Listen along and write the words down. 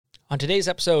On today's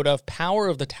episode of Power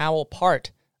of the Towel,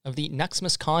 part of the Nucks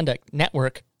Misconduct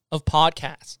network of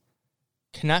podcasts,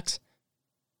 Canucks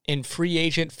in free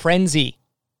agent frenzy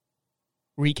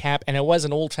recap, and it was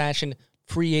an old-fashioned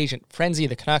free agent frenzy.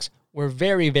 The Canucks were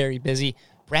very, very busy.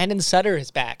 Brandon Sutter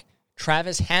is back.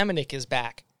 Travis Hamonic is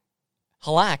back.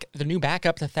 Halak, the new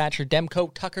backup to Thatcher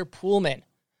Demko, Tucker Poolman,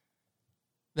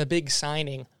 the big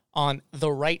signing on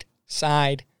the right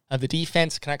side of the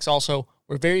defense. Canucks also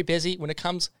were very busy when it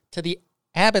comes to the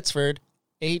Abbotsford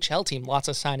AHL team. Lots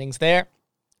of signings there.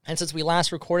 And since we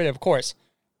last recorded, of course,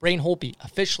 Brain Holtby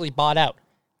officially bought out.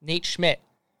 Nate Schmidt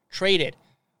traded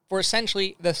for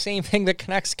essentially the same thing the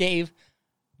Canucks gave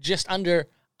just under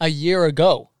a year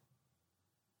ago.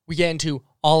 We get into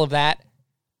all of that,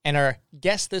 and our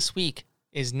guest this week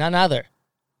is none other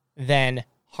than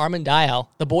Harman Dayal,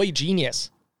 the boy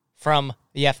genius from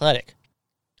The Athletic.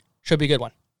 Should be a good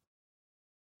one.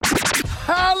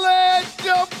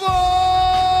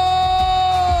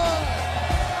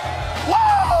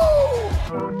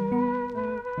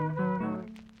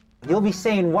 You'll be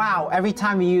saying wow every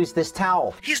time you use this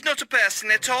towel. He's not a person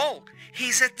at all.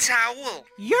 He's a towel.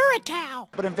 You're a towel.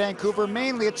 But in Vancouver,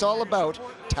 mainly it's all about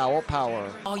towel power.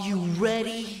 Are you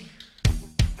ready?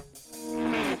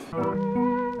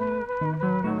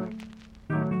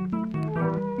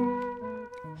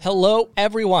 Hello,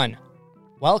 everyone.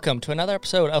 Welcome to another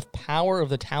episode of Power of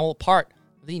the Towel, part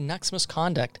of the Nucks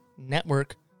Misconduct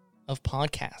network of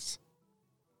podcasts.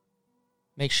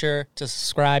 Make sure to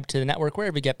subscribe to the network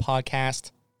wherever you get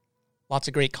podcasts. Lots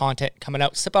of great content coming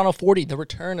out. Sip on a 40, the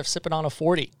return of Sippin' on a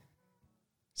 40.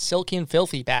 Silky and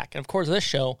Filthy back. And of course, this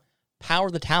show, Power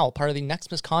of the Towel, part of the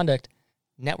Nucks Misconduct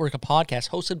network of podcasts,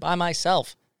 hosted by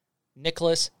myself,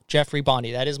 Nicholas Jeffrey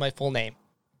Bondi. That is my full name.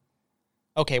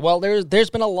 Okay, well, there's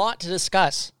been a lot to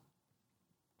discuss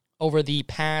over the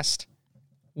past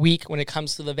week when it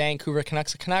comes to the Vancouver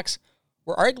Canucks. The Canucks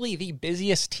were arguably the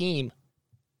busiest team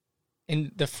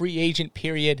in the free agent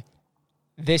period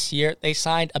this year. They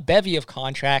signed a bevy of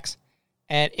contracts,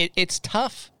 and it's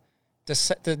tough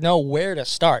to know where to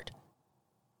start.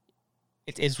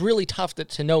 It's really tough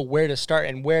to know where to start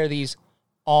and where these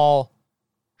all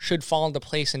should fall into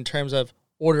place in terms of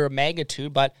order of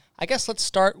magnitude. But I guess let's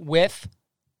start with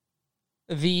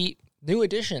the new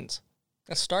additions.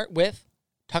 Let's start with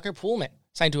Tucker Poolman,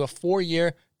 signed to a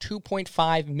 4-year,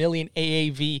 $2.5 million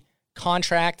AAV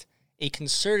contract, a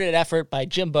concerted effort by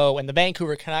Jimbo and the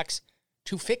Vancouver Canucks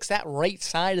to fix that right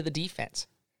side of the defense.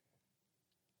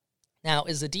 Now,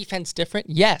 is the defense different?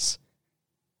 Yes.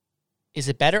 Is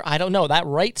it better? I don't know. That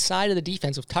right side of the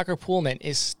defense with Tucker Poolman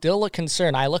is still a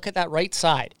concern. I look at that right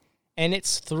side, and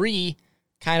it's three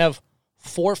kind of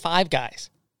 4-5 guys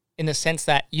in the sense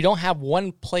that you don't have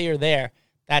one player there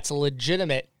that's a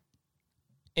legitimate,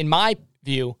 in my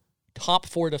view, top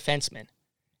 4 defenseman.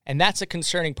 And that's a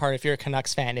concerning part if you're a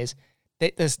Canucks fan, is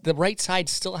that the right side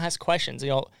still has questions. You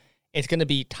know, it's going to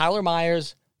be Tyler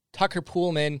Myers, Tucker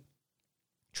Poolman,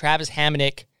 Travis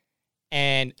Hamonic,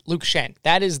 and Luke Schenn.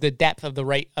 That is the depth of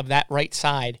that right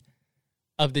side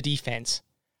of the defense.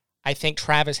 I think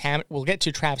we'll get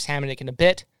to Travis Hamonic in a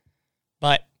bit,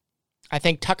 but I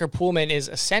think Tucker Poolman is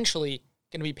essentially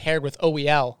going to be paired with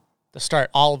OEL to start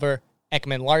Oliver,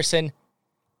 Ekman Larsson,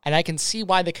 and I can see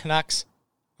why the Canucks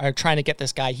are trying to get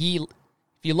this guy. If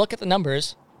you look at the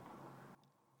numbers,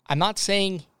 I'm not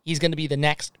saying he's going to be the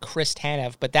next Chris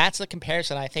Tanev, but that's the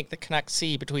comparison I think the Canucks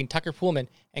see between Tucker Poolman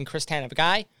and Chris Tanev, a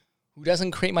guy who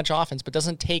doesn't create much offense but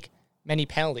doesn't take many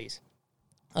penalties.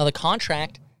 The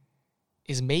contract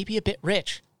is maybe a bit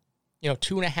rich.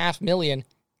 $2.5 million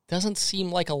doesn't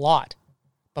seem like a lot.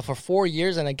 But for 4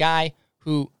 years and a guy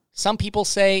who some people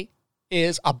say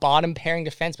is a bottom pairing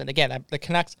defenseman, again, the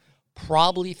Canucks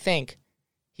probably think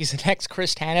he's the next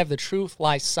Chris Tanev. The truth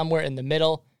lies somewhere in the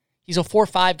middle. He's a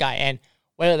 4-5 guy, and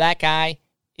whether that guy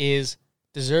is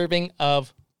deserving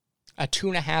of a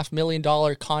 $2.5 million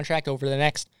contract over the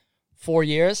next 4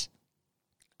 years,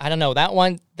 I don't know.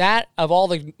 That of all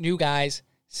the new guys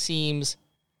seems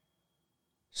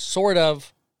sort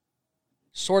of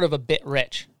a bit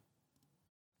rich.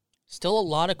 Still a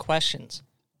lot of questions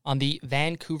on the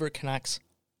Vancouver Canucks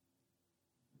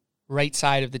right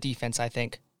side of the defense, I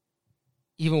think.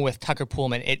 Even with Tucker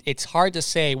Poolman, it's hard to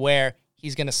say where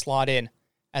he's going to slot in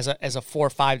as a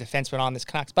 4-5 defenseman on this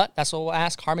Canucks, but that's what we'll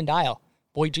ask Harman Dayal,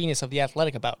 boy genius of The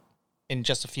Athletic, about in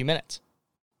just a few minutes.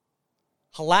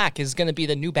 Halak is going to be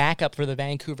the new backup for the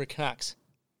Vancouver Canucks.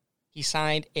 He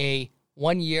signed a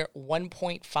 1-year,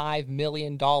 $1.5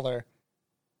 million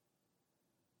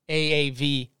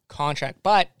AAV contract,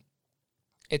 but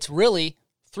it's really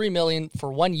 $3 million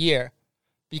for 1 year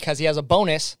because he has a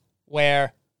bonus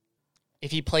where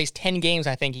if he plays 10 games,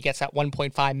 I think he gets that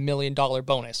 $1.5 million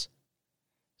bonus.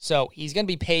 So he's going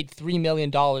to be paid $3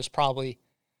 million probably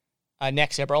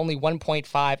next year, but only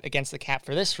 1.5 against the cap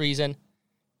for this reason.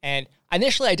 And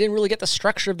initially, I didn't really get the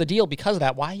structure of the deal because of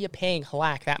that. Why are you paying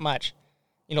Halak that much?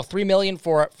 $3 million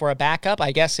for a backup,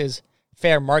 I guess, is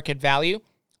fair market value.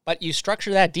 But you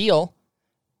structure that deal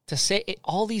to say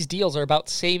all these deals are about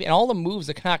saving, and all the moves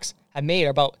the Canucks have made are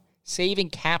about saving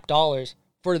cap dollars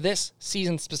for this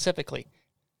season specifically.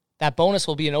 That bonus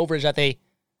will be an overage that they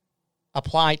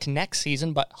apply to next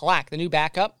season. But Halak, the new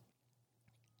backup,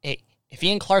 hey, if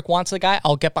Ian Clark wants the guy,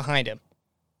 I'll get behind him.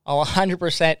 I'll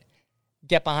 100%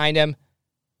 get behind him.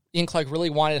 Ian Clark really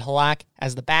wanted Halak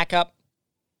as the backup.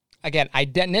 Again, I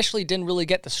initially didn't really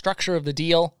get the structure of the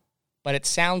deal, but it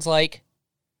sounds like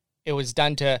it was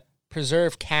done to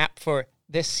preserve cap for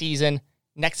this season.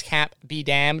 Next cap, be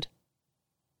damned.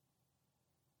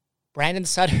 Brandon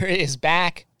Sutter is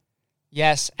back.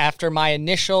 Yes, after my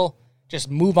initial just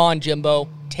move on Jimbo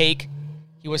take,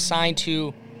 he was signed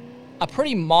to a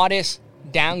pretty modest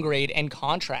downgrade and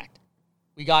contract.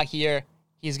 We got here,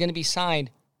 he's going to be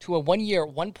signed to a 1-year,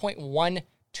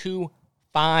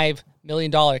 $1.125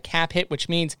 million cap hit, which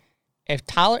means if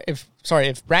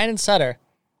Brandon Sutter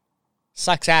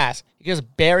sucks ass, you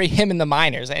just bury him in the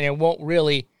minors and it won't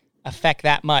really affect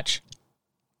that much.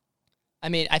 I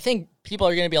mean, I think people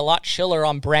are going to be a lot chiller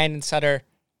on Brandon Sutter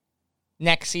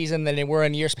next season than they were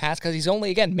in years past because he's only,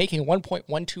 again, making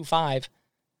 $1.125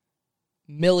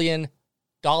 million.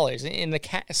 In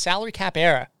the salary cap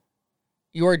era,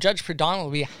 you are judged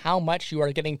predominantly how much you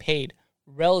are getting paid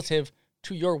relative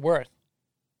to your worth.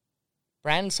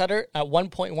 Brandon Sutter at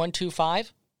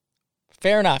 1.125,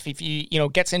 fair enough. If he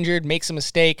gets injured, makes a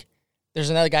mistake, there's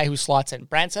another guy who slots in.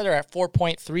 Brandon Sutter at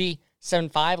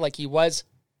 4.375, like he was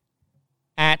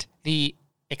at the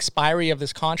expiry of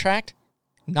this contract,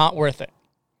 not worth it.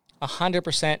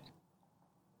 100%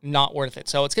 not worth it.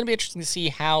 So it's going to be interesting to see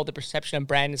how the perception of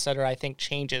Brandon Sutter, I think,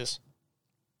 changes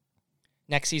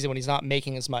next season when he's not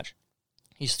making as much.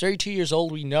 He's 32 years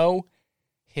old. We know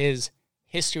his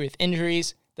history with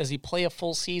injuries. Does he play a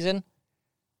full season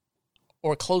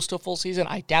or close to a full season?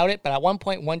 I doubt it, but at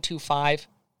 1.125,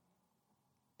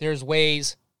 there's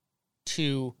ways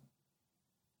to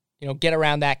get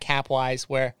around that cap-wise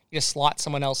where you just slot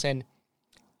someone else in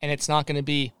and it's not going to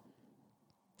be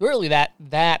really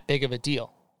that big of a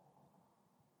deal.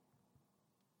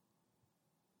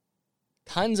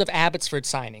 Tons of Abbotsford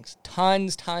signings.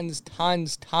 Tons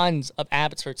of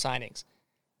Abbotsford signings.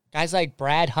 Guys like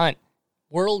Brad Hunt,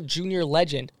 World Junior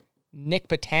legend Nick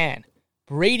Patan,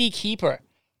 Brady Keeper,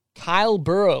 Kyle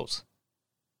Burrows,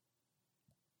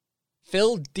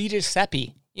 Phil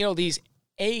DiGiuseppe. These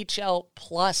AHL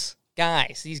plus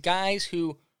guys. These guys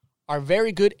who are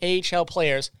very good AHL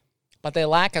players, but they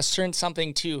lack a certain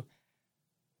something to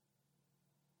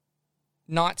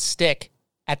not stick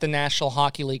at the National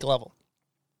Hockey League level.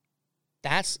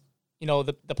 That's,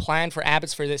 the plan for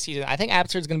Abbotsford this season. I think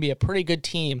Abbotsford's going to be a pretty good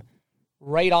team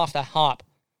right off the hop,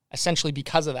 essentially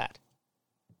because of that.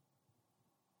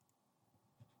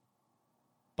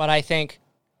 But I think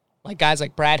guys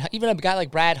like Brad Hunt, even a guy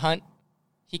like Brad Hunt,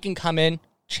 he can come in,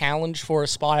 challenge for a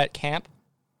spot at camp.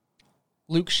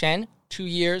 Luke Shen, 2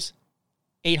 years,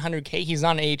 $800K. He's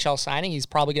not an AHL signing. He's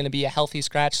probably going to be a healthy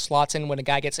scratch, slots in when a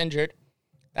guy gets injured.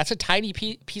 That's a tidy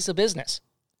piece of business.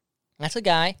 That's a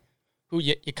guy who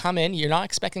you come in, you're not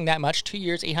expecting that much, 2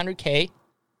 years, $800K.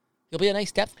 He'll be a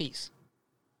nice depth piece.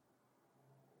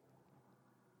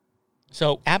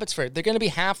 So Abbotsford, they're going to be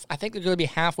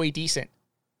halfway decent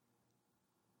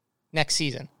next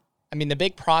season. I mean, the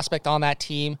big prospect on that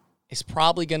team is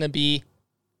probably going to be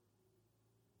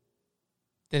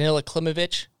Danila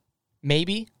Klimovich,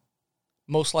 maybe.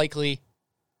 Most likely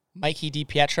Mikey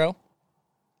DiPietro.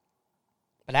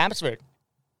 But Abbotsford,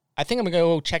 I think I'm going to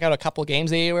go check out a couple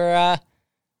games. They're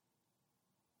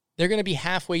going to be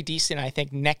halfway decent, I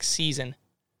think, next season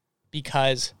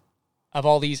because of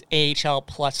all these AHL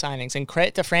plus signings. And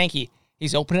credit to Frankie.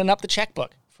 He's opening up the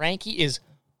checkbook. Frankie is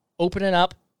opening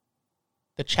up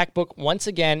the checkbook once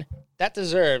again. That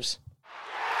deserves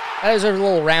a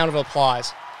little round of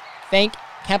applause.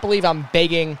 Can't believe I'm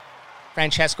begging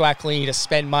Francesco Aquilini to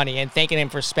spend money and thanking him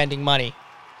for spending money.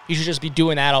 He should just be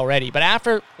doing that already. But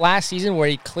after last season where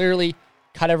he clearly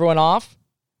cut everyone off,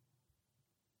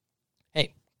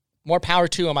 hey, more power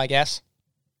to him, I guess.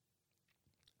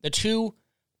 The two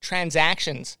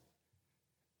transactions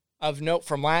of note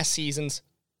from last season's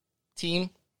team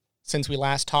since we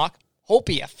last talked,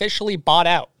 Holtby officially bought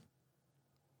out.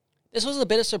 This was a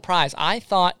bit of a surprise. I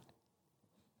thought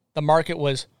the market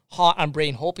was hot on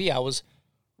Braden Holtby. I was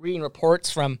reading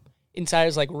reports from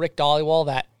insiders like Rick Dollywall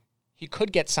that he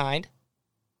could get signed.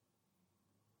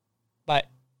 But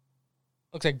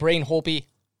looks like Braden Holtby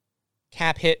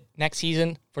cap hit next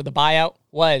season for the buyout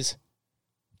was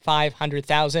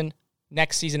 $500,000.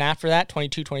 Next season after that,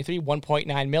 22-23,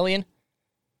 $1.9 million.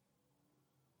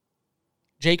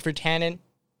 Jake Virtanen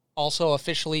also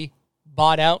officially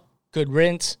bought out. Good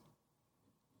riddance.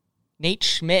 Nate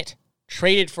Schmidt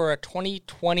traded for a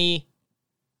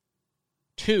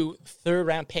 2022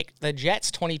 third-round pick. The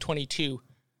Jets' 2022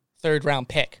 third-round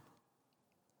pick.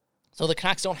 So the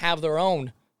Canucks don't have their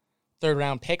own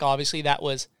third-round pick. Obviously, that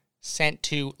was sent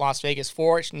to Las Vegas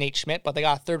for Nate Schmidt, but they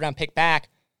got a third-round pick back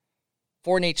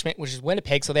for Nate Schmidt, which is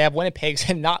Winnipeg. So they have Winnipeg's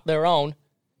and not their own.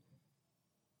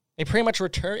 They pretty much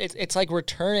return. It's like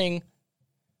returning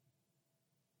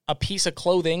a piece of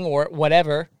clothing or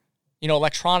whatever,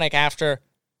 electronic after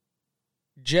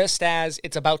just as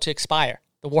it's about to expire.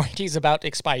 The warranty is about to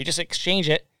expire. You just exchange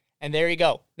it, and there you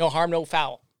go. No harm, no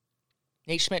foul.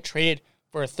 Nate Schmidt traded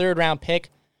for a third-round pick.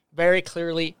 Very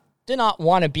clearly did not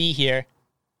want to be here.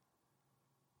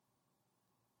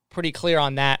 Pretty clear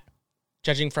on that,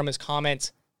 judging from his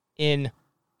comments in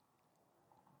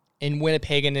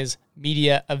Winnipeg and his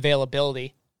media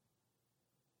availability.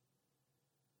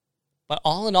 But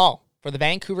all in all, for the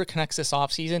Vancouver Canucks this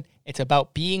offseason, it's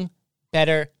about being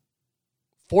better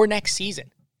for next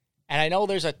season. And I know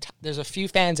there's a few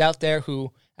fans out there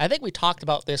who, I think we talked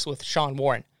about this with Sean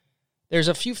Warren. There's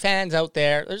a few fans out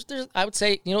there, I would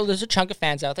say, there's a chunk of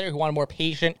fans out there who want a more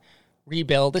patient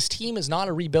rebuild. This team is not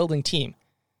a rebuilding team.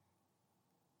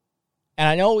 And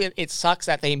I know it sucks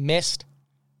that they missed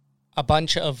a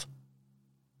bunch of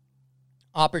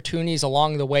opportunities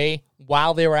along the way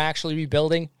while they were actually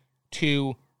rebuilding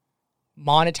to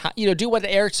monetize, do what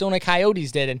the Arizona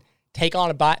Coyotes did and take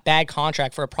on a bad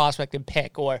contract for a prospective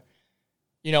pick or,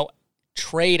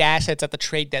 trade assets at the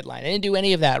trade deadline. They didn't do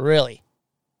any of that, really.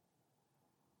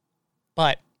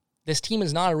 But this team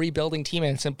is not a rebuilding team,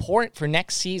 and it's important for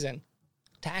next season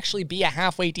to actually be a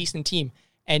halfway decent team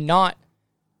and not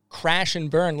crash and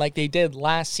burn like they did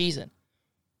last season.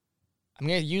 I'm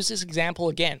going to use this example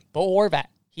again. Bo Horvat,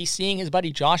 he's seeing his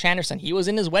buddy Josh Anderson. He was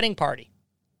in his wedding party.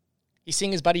 He's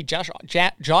seeing his buddy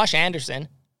Josh Anderson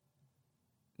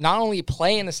not only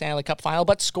play in the Stanley Cup final,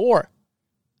 but score.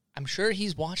 I'm sure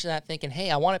he's watching that thinking,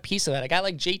 hey, I want a piece of that. A guy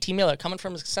like JT Miller coming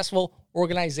from a successful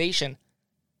organization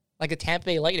like the Tampa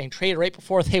Bay Lightning, traded right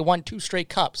before they won 2 straight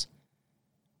cups.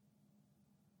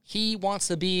 He wants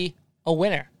to be a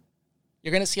winner.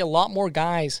 You're going to see a lot more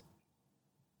guys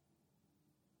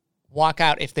walk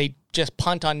out if they just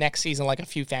punt on next season like a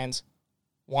few fans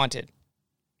wanted.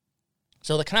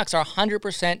 So the Canucks are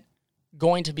 100%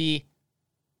 going to be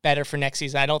better for next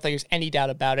season. I don't think there's any doubt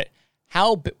about it.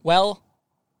 How well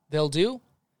they'll do,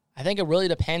 I think it really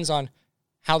depends on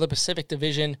how the Pacific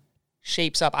Division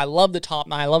shapes up. I love the top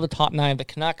 9. I love the top 9 of the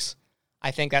Canucks.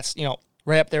 I think that's,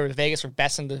 right up there with Vegas for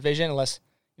best in the division, unless,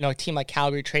 a team like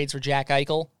Calgary trades for Jack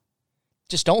Eichel.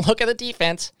 Just don't look at the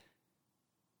defense.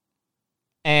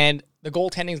 And the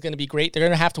goaltending is going to be great. They're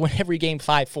going to have to win every game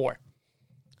 5-4.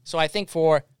 So I think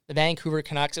for the Vancouver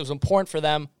Canucks, it was important for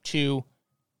them to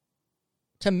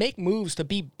make moves to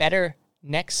be better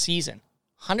next season.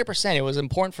 100%. It was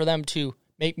important for them to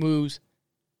make moves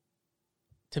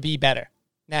to be better.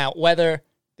 Now, whether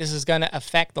this is going to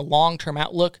affect the long-term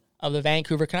outlook of the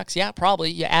Vancouver Canucks, yeah,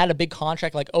 probably. You add a big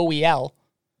contract like OEL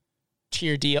to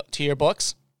your deal, to your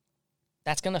books,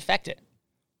 that's going to affect it.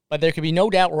 But there could be no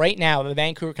doubt right now that the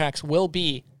Vancouver Canucks will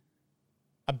be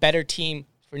a better team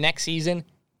for next season.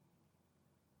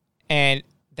 And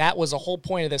that was the whole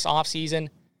point of this offseason.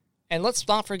 And let's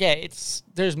not forget,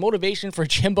 there's motivation for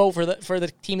Jimbo for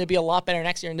the team to be a lot better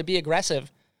next year and to be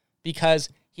aggressive because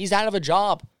he's out of a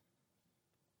job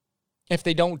if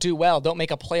they don't do well, don't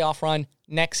make a playoff run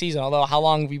next season. Although how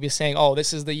long have we been saying,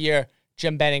 this is the year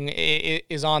Jim Benning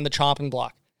is on the chopping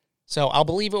block. So I'll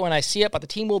believe it when I see it, but the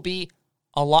team will be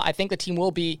I think the team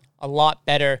will be a lot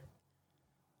better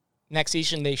next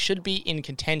season. They should be in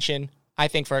contention, I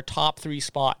think, for a top 3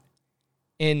 spot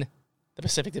in the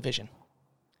Pacific Division.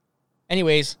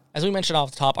 Anyways, as we mentioned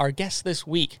off the top, our guest this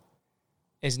week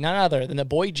is none other than the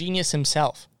boy genius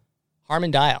himself,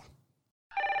 Harman Dayal.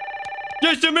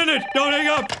 Just a minute! Don't hang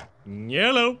up!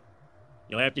 Yellow.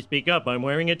 You'll have to speak up. I'm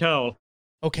wearing a towel.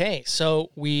 Okay, so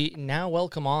we now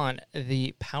welcome on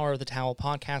the Power of the Towel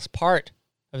podcast, part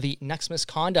of the Nucks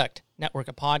Misconduct network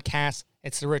of podcasts.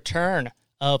 It's the return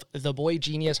of the boy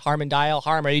genius, Harman Dayal.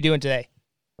 Harm, how are you doing today?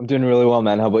 I'm doing really well,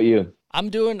 man. How about you? I'm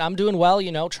doing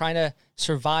well, trying to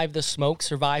survive the smoke,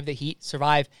 survive the heat,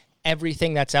 survive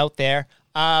everything that's out there.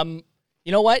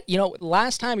 You know what?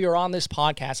 Last time you were on this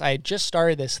podcast, I had just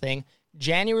started this thing,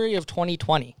 January of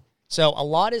 2020. So a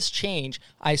lot has changed,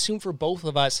 I assume, for both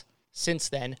of us since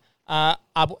then.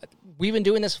 We've been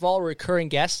doing this with all recurring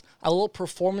guests, a little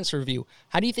performance review.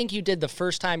 How do you think you did the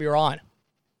first time you were on?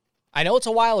 I know it's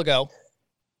a while ago.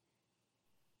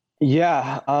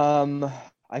 Yeah,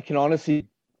 I can honestly,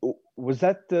 was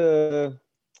that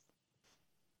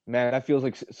man, that feels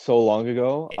like so long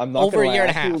ago. I'm not Over gonna a lie, year I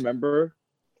and a actually half. remember,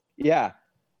 yeah,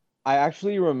 I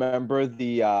actually remember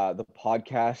the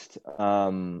podcast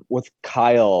with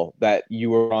Kyle that you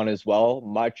were on as well,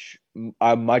 much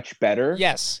better.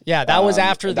 Yes. Yeah, that was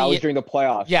after that was during the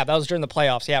playoffs. Yeah, that was during the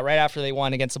playoffs. Yeah, right after they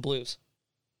won against the Blues.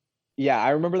 Yeah, I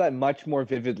remember that much more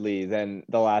vividly than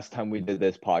the last time we did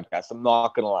this podcast. I'm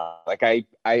not gonna lie. Like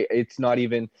it's not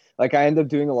even like I end up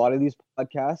doing a lot of these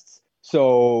podcasts.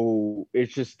 So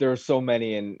it's just there's so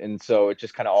many and so it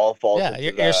just kind of all falls. Yeah,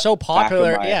 into you're so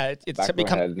popular. it's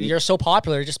become you're so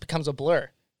popular, it just becomes a blur.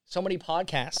 So many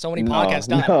podcasts, podcasts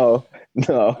done.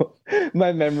 No.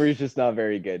 My memory's just not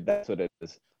very good. That's what it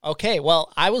is. Okay,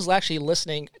 well, I was actually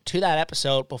listening to that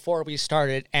episode before we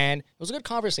started, and it was a good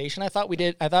conversation. I thought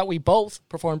we both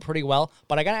performed pretty well,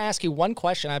 but I got to ask you one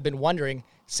question I've been wondering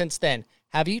since then.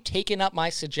 Have you taken up my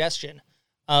suggestion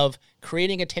of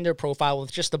creating a Tinder profile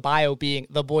with just the bio being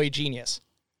the boy genius?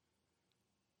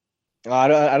 I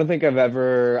don't think I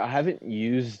haven't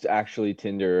used actually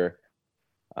Tinder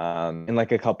in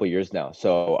like a couple years now.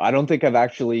 So I don't think I've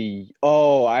actually,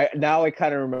 I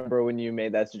kind of remember when you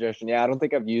made that suggestion. Yeah, I don't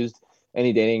think I've used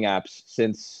any dating apps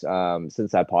since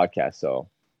that podcast. So.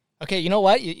 Okay, you know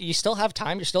what? You still have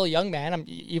time. You're still a young man.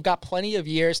 You've got plenty of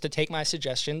years to take my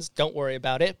suggestions. Don't worry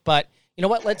about it. But you know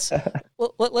what? Let's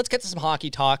get to some hockey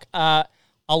talk. A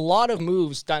lot of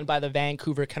moves done by the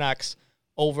Vancouver Canucks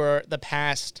over the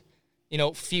past,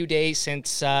 few days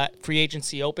since free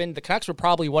agency opened. The Canucks were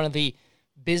probably one of the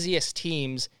busiest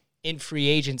teams in free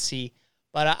agency.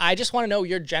 But I just want to know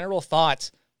your general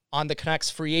thoughts on the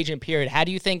Canucks free agent period. How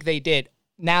do you think they did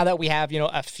now that we have,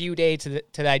 a few days to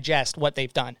digest what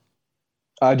they've done?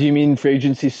 Do you mean free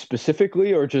agency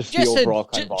specifically or just the overall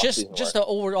kind of off-season work? Just the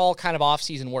overall kind of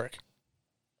off-season work.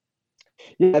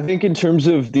 Yeah, I think in terms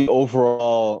of the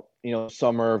overall,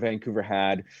 summer Vancouver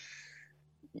had,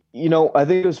 I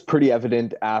think it was pretty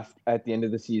evident at the end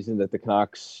of the season that the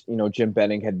Canucks, Jim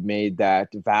Benning had made that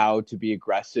vow to be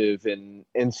aggressive.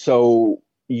 And so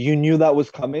you knew that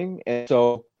was coming. And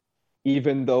so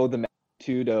even though the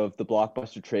magnitude of the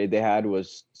blockbuster trade they had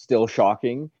was still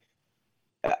shocking,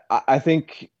 I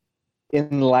think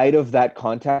in light of that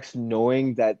context,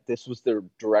 knowing that this was the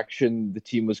direction the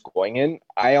team was going in,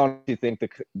 I honestly think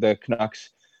the Canucks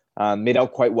made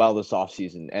out quite well this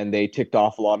offseason, and they ticked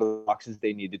off a lot of the boxes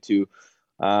they needed to.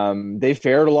 They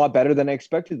fared a lot better than I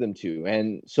expected them to.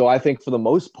 And so I think for the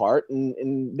most part,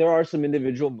 and there are some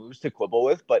individual moves to quibble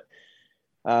with, but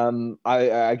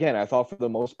I thought for the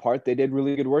most part, they did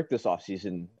really good work this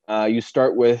offseason. You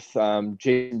start with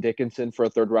Jason Dickinson for a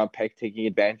third-round pick, taking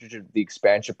advantage of the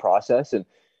expansion process. And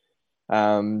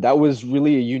that was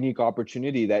really a unique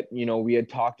opportunity that, we had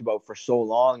talked about for so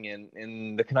long,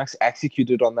 and the Canucks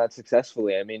executed on that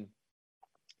successfully. I mean,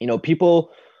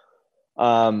 people,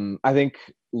 I think,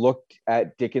 looked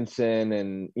at Dickinson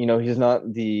and, he's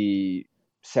not the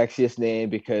sexiest name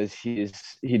because he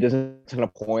doesn't have a ton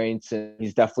of points, and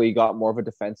he's definitely got more of a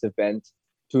defensive bent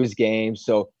to his game.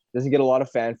 So doesn't get a lot of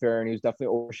fanfare, and he was definitely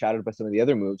overshadowed by some of the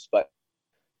other moves. But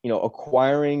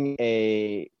acquiring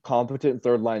a competent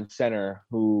third line center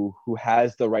who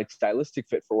has the right stylistic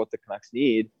fit for what the Canucks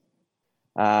need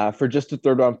for just a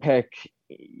third round pick,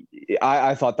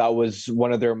 I thought that was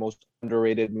one of their most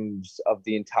underrated moves of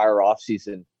the entire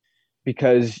offseason.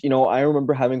 Because, I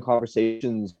remember having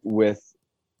conversations with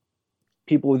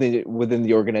people within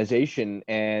the organization,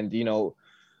 and,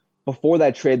 before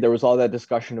that trade, there was all that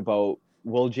discussion about,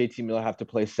 will JT Miller have to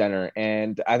play center?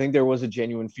 And I think there was a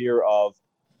genuine fear of,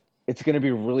 it's going to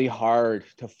be really hard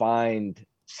to find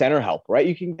center help, right?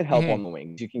 You can get help on the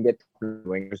wings, you can get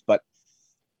wingers, but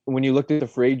when you looked at the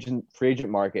free agent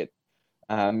market,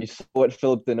 you saw what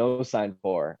Philip Deneau signed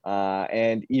for,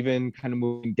 and even kind of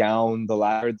moving down the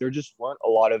ladder, there just weren't a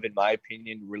lot of, in my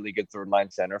opinion, really good third line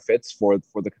center fits for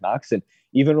the Canucks. And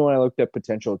even when I looked at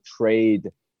potential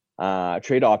trade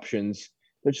options,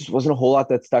 there just wasn't a whole lot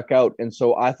that stuck out. And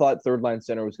so I thought third line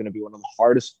center was going to be one of the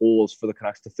hardest holes for the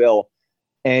Canucks to fill.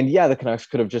 And yeah, the Canucks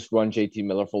could have just run JT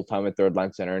Miller full-time at third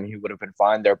line center and he would have been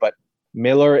fine there. But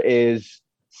Miller is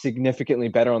significantly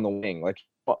better on the wing. Like,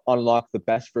 unlock the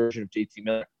best version of JT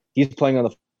Miller. He's playing on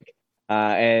the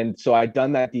and so I'd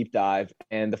done that deep dive,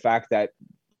 and the fact that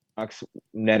Canucks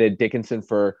netted Dickinson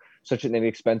for such an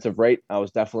inexpensive rate. I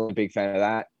was definitely a big fan of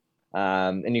that.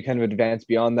 And you kind of advance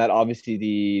beyond that.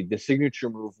 Obviously, the signature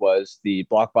move was the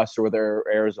blockbuster with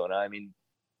Arizona. I mean,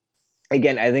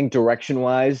 again, I think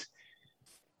direction-wise,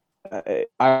 I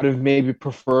would have maybe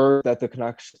preferred that the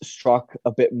Canucks struck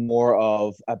a bit more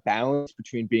of a balance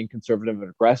between being conservative and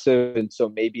aggressive, and so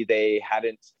maybe they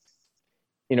hadn't.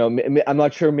 I'm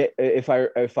not sure if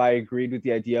I agreed with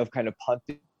the idea of kind of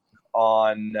punting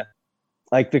on,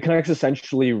 like, the Canucks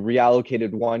essentially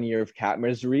reallocated 1 year of cap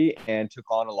misery and took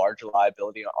on a larger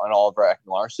liability on Oliver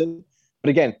Ekman-Larsson. But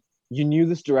again, you knew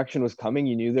this direction was coming.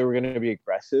 You knew they were going to be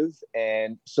aggressive,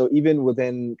 and so even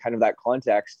within kind of that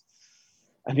context,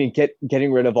 I mean,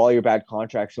 getting rid of all your bad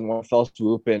contracts in one fell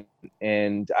swoop.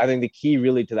 And I think the key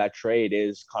really to that trade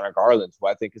is Connor Garland, who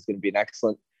I think is going to be an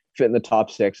excellent fit in the top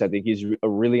six. I think he's a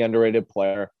really underrated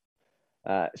player.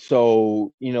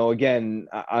 So, again,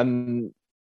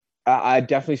 I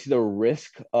definitely see the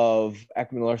risk of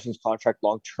Ekman-Larsson's contract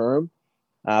long-term.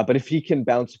 But if he can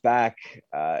bounce back,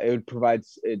 it would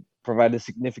provide a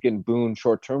significant boon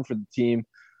short-term for the team.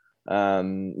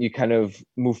 You kind of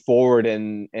move forward,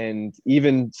 and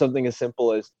even something as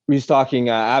simple as restocking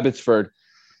Abbotsford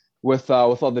with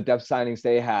all the depth signings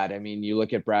they had. I mean, you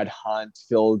look at Brad Hunt,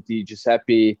 Phil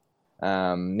DiGiuseppe,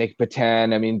 Nick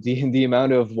Patan. I mean, the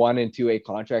amount of 1 and 2A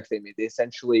contracts they made, they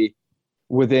essentially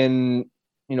within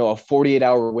a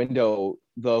 48-hour window,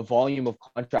 the volume of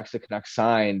contracts the Canucks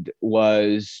signed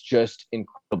was just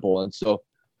incredible. And so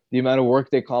the amount of work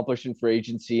they accomplished in free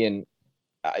agency, and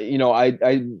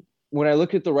I when I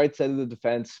look at the right side of the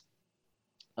defense,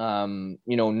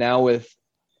 now with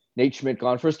Nate Schmidt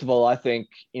gone, first of all, I think,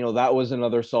 that was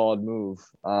another solid move.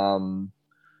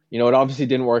 It obviously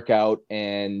didn't work out,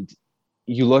 and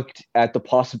you looked at the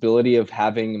possibility of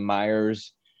having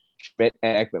Myers, Schmidt,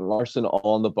 and Ekman-Larsson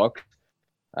all on the book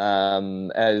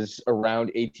as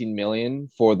around $18 million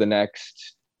for the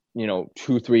next,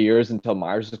 2-3 years until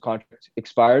Myers' contract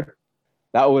expired.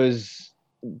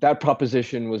 That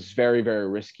proposition was very, very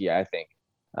risky, I think.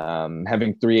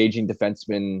 Having 3 aging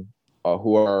defensemen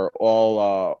who are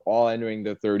all entering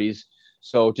their 30s.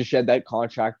 So to shed that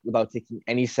contract without taking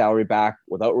any salary back,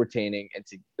 without retaining, and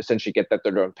to essentially get that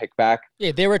third round pick back.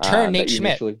 Yeah, they returned Nate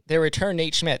Schmidt. They returned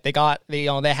Nate Schmidt. They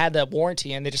had that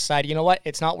warranty, and they decided, you know what,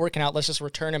 it's not working out. Let's just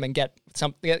return him and get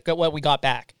what we got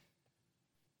back.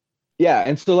 Yeah,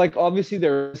 and so, like, obviously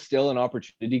there is still an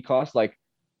opportunity cost. Like,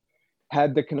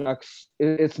 had the Canucks,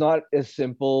 it's not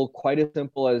quite as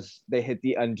simple as they hit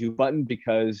the undo button,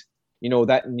 because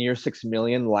that near $6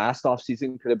 million last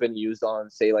offseason could have been used on,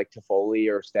 say, like Toffoli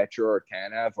or Stetcher or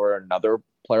Tanev or another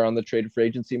player on the trade free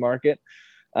agency market.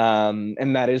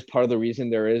 And that is part of the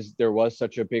reason there was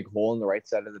such a big hole in the right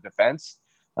side of the defense.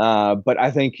 But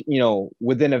I think,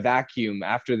 within a vacuum,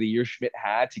 after the year Schmidt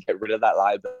had to get rid of that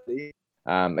liability,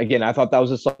 again, I thought that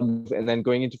was a solid move. And then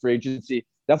going into free agency,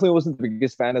 definitely wasn't the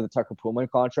biggest fan of the Tucker Poolman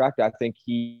contract. I think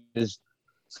he is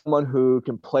someone who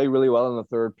can play really well in the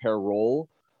third pair role.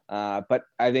 But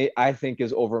I think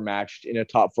is overmatched in a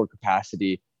top 4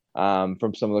 capacity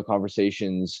from some of the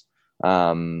conversations,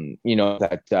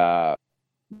 that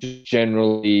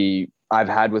generally I've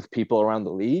had with people around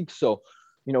the league. So,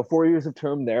 4 years of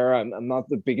term there, I'm not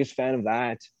the biggest fan of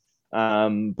that.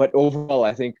 But overall,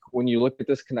 I think when you look at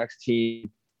this Canucks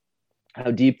team, how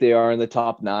deep they are in the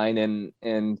top 9,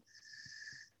 and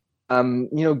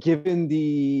given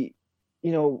the,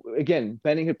 again,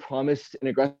 Benning had promised an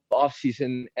aggressive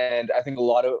offseason, and I think a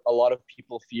lot of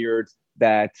people feared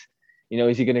that,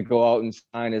 is he going to go out and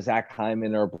sign a Zach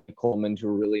Hyman or Blake Coleman to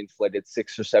a really inflated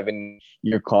 6 or 7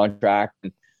 year contract?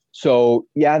 So,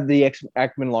 yeah, the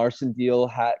Ekman-Larsson deal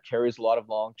carries a lot of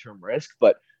long-term risk,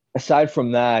 but aside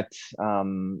from that,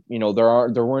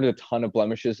 there weren't a ton of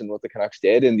blemishes in what the Canucks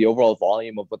did, and the overall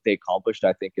volume of what they accomplished,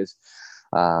 I think is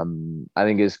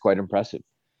quite impressive.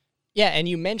 Yeah, and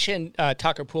you mentioned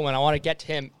Tucker Poolman. I want to get to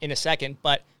him in a second,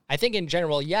 but I think in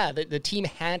general, yeah, the team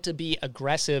had to be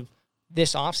aggressive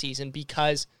this offseason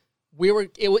because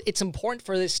it's important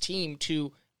for this team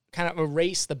to kind of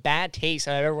erase the bad taste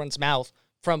out of everyone's mouth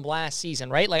from last season,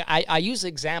 right? Like, I use the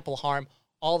example, Harm,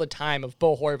 all the time of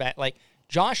Bo Horvat. Like,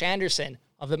 Josh Anderson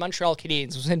of the Montreal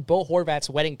Canadiens was in Bo Horvat's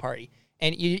wedding party,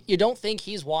 and you don't think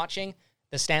he's watching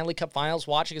the Stanley Cup Finals,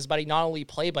 watching his buddy not only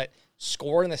play, but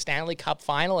score in the Stanley Cup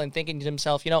Final, and thinking to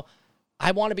himself,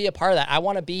 I want to be a part of that. I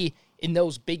want to be in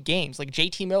those big games. Like,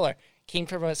 JT Miller came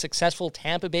from a successful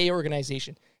Tampa Bay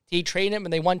organization. They traded him,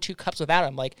 and they won 2 cups without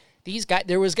him. Like, these guys,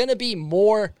 there was going to be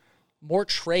more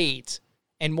trades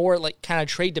and more, like, kind of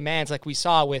trade demands like we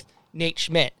saw with Nate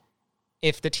Schmidt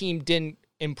if the team didn't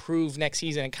improve next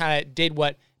season and kind of did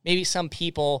what maybe some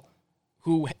people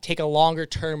who take a longer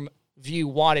term view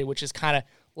wanted, which is kind of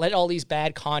let all these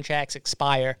bad contracts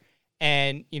expire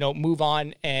and, move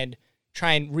on and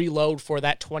try and reload for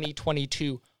that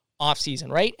 2022 offseason,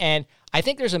 right? And I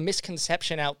think there's a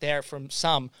misconception out there from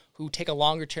some who take a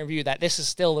longer term view that this is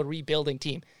still a rebuilding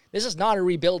team. This is not a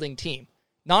rebuilding team.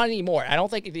 Not anymore. I don't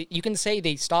think you can say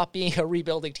they stopped being a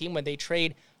rebuilding team when they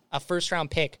trade a first-round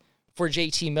pick for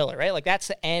JT Miller, right? Like, that's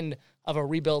the end of a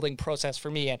rebuilding process for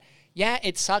me. And yeah,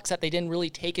 it sucks that they didn't really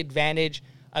take advantage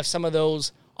of some of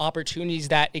those opportunities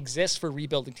that exist for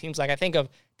rebuilding teams. Like, I think of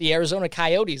the Arizona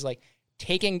Coyotes, like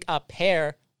taking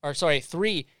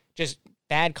three just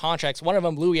bad contracts. One of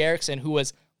them, Louis Eriksson, who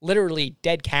was literally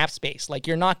dead cap space. Like,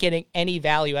 you're not getting any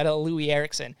value out of Louis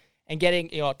Eriksson, and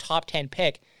getting, a top 10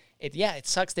 pick. It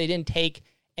sucks they didn't take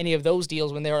any of those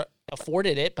deals when they were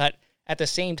afforded it. But at the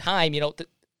same time,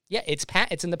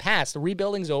 it's in the past. The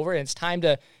rebuilding's over, and it's time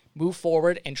to move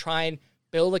forward and try and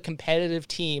build a competitive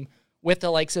team with the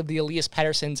likes of the Elias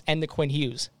Petterssons and the Quinn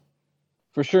Hughes.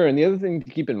 For sure. And the other thing to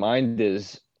keep in mind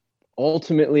is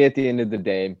ultimately at the end of the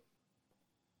day,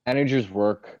 managers'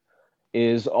 work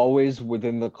is always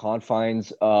within the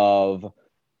confines of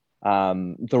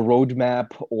the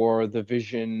roadmap or the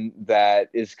vision that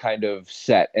is kind of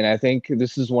set. And I think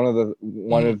this is one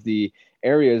of the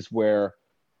areas where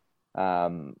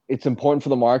it's important for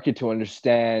the market to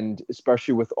understand,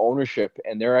 especially with ownership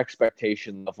and their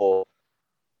expectation level,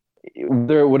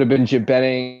 whether it would have been Jim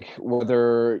Benning,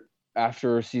 whether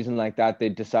after a season like that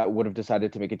they would have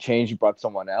decided to make a change and brought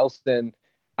someone else, then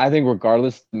I think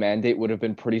regardless, the mandate would have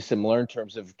been pretty similar in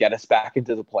terms of get us back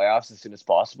into the playoffs as soon as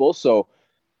possible. So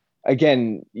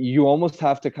again, you almost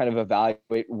have to kind of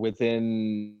evaluate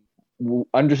within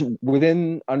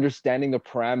understanding the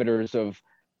parameters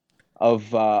of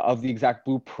the exact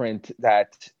blueprint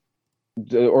that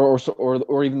the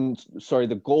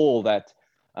goal that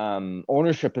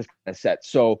ownership has kind of set.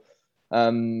 So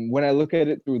when I look at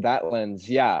it through that lens,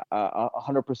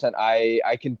 100%,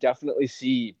 I can definitely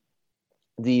see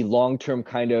the long-term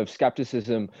kind of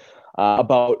skepticism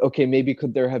about, okay, maybe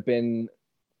could there have been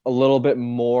a little bit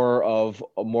more of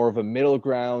a middle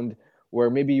ground where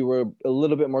maybe you were a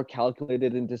little bit more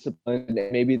calculated and disciplined,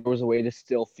 and maybe there was a way to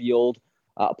still field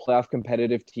a playoff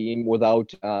competitive team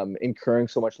without incurring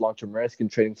so much long-term risk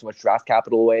and trading so much draft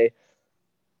capital away.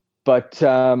 But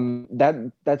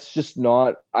that's just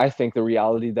not, I think, the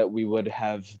reality that we would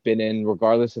have been in,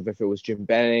 regardless of if it was Jim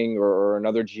Benning or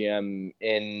another GM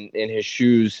in his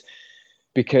shoes.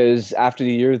 Because after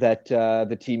the year that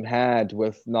the team had,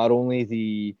 with not only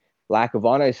the lack of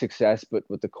on-ice success, but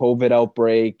with the COVID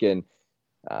outbreak, and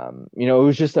it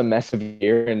was just a mess of a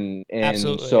year. And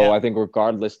so yeah. I think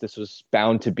regardless, this was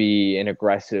bound to be an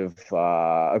aggressive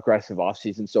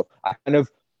offseason. So I kind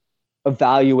of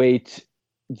evaluate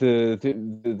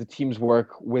the team's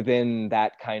work within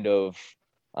that kind of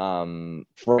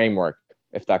framework,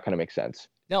 if that kind of makes sense.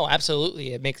 No,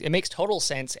 absolutely. It makes total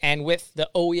sense. And with the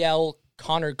OEL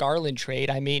Connor Garland trade,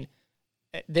 I mean,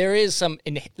 there is some,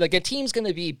 like, a team's going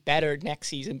to be better next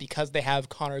season because they have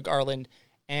Connor Garland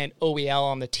and OEL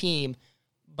on the team.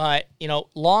 But,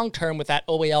 long term with that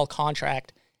OEL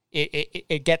contract,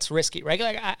 it gets risky, right?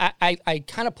 Like, I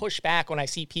kind of push back when I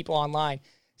see people online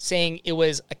saying it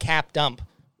was a cap dump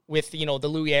with, the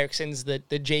Louis Erikssons,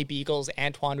 the Jay Beagles,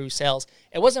 Antoine Roussel's.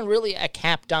 It wasn't really a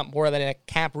cap dump more than a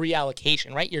cap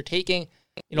reallocation, right? You're taking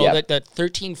the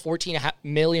 $13, $14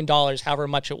 million, however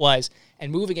much it was,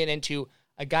 and moving it into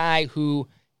a guy who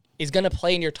is going to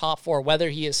play in your top four, whether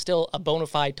he is still a bona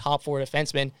fide top four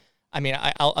defenseman. I mean,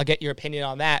 I'll get your opinion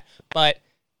on that, but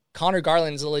Connor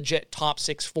Garland is a legit top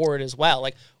six forward as well.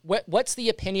 Like, what's the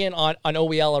opinion on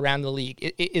OEL around the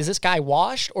league? Is this guy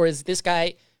washed, or is this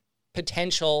guy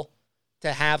potential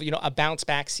to have, a bounce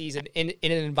back season in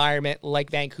an environment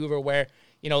like Vancouver where,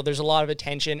 there's a lot of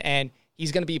attention, and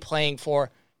he's going to be playing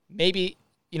for maybe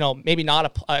not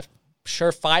a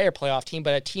surefire playoff team,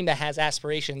 but a team that has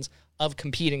aspirations of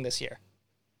competing this year?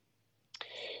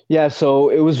 Yeah, so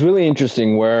it was really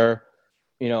interesting where,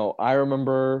 I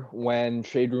remember when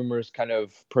trade rumors kind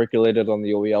of percolated on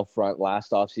the OEL front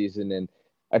last offseason, and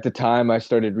at the time I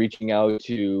started reaching out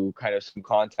to kind of some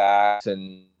contacts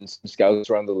and some scouts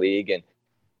around the league, and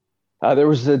there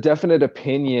was a definite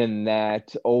opinion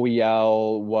that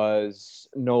OEL was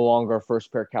no longer a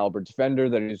first pair caliber defender,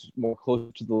 that he was more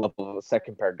close to the level of a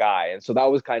second pair guy. And so that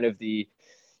was kind of the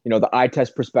eye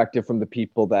test perspective from the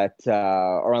people that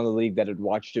around the league that had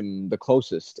watched him the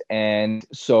closest. And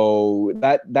so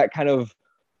that kind of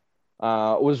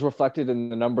was reflected in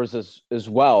the numbers as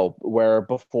well, where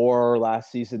before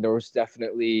last season, there was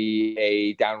definitely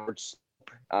a downward slope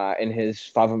in his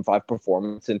 5-on-5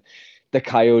 performance. And the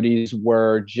Coyotes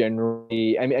were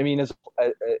generally, as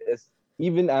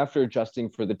even after adjusting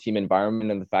for the team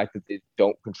environment and the fact that they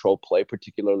don't control play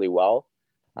particularly well,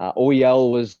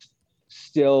 OEL was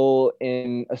still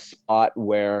in a spot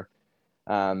where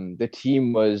the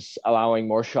team was allowing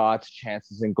more shots,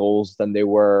 chances, and goals than they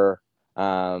were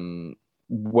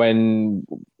when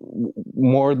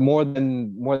more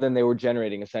than they were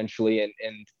generating, essentially.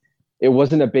 And it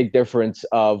wasn't a big difference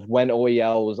of when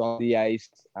OEL was on the ice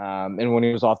and when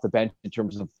he was off the bench in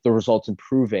terms of the results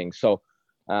improving. So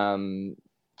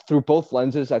through both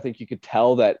lenses, I think you could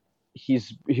tell that he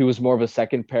was more of a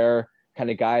second pair kind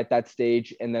of guy at that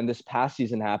stage. And then this past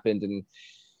season happened, and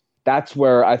that's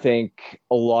where I think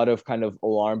a lot of kind of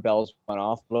alarm bells went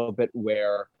off a little bit,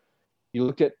 where you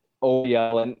looked at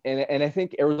OEL and I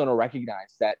think Arizona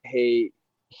recognized that, hey,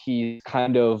 he's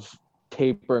kind of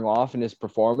tapering off in his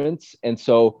performance. And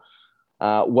so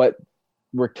what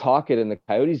Rick Tocchet and the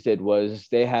Coyotes did was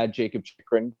they had Jacob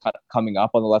Chychrun coming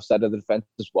up on the left side of the defense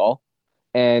as well.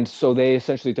 And so they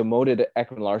essentially demoted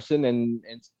Ekman-Larsson and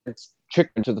it's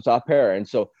Chychrun to the top pair. And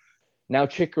so now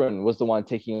Chychrun was the one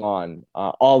taking on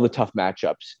all the tough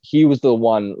matchups. He was the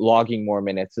one logging more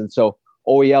minutes. And so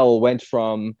OEL went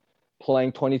from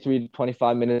playing 23 to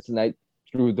 25 minutes a night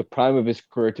through the prime of his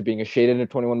career to being a shade under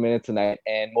 21 minutes a night.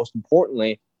 And most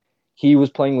importantly, he was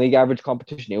playing league average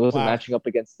competition. He wasn't matching up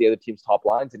against the other team's top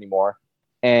lines anymore.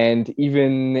 And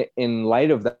even in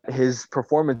light of that, his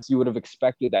performance, you would have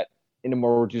expected that in a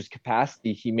more reduced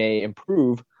capacity, he may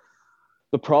improve.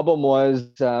 The problem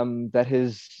was that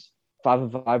his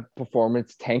 5-on-5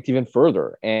 performance tanked even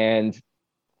further. And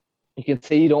you can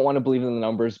say you don't want to believe in the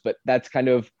numbers, but that's kind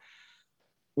of,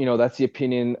 that's the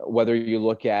opinion, whether you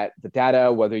look at the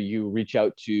data, whether you reach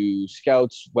out to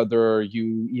scouts, whether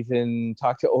you even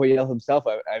talk to OEL himself.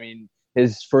 I mean,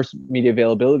 his first media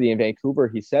availability in Vancouver,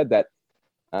 he said that,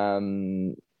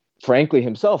 frankly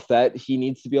himself, that he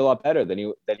needs to be a lot better than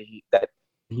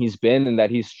he's been, and that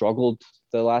he's struggled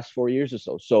the last 4 years or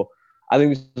so. So I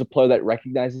think this is a player that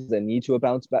recognizes the need to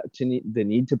bounce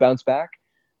back.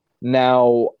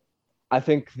 Now, I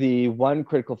think the one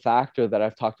critical factor that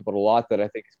I've talked about a lot that I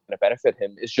think is going to benefit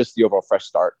him is just the overall fresh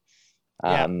start.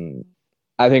 Yeah.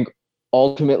 I think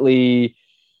ultimately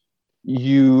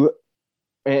and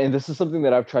this is something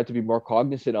that I've tried to be more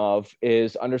cognizant of,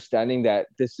 is understanding that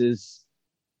this is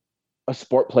a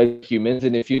sport played with humans.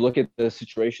 And if you look at the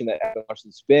situation that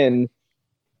Ekman-Larsson's been,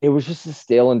 it was just a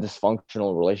stale and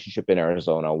dysfunctional relationship in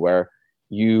Arizona, where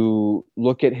you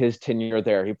look at his tenure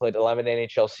there. He played 11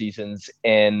 NHL seasons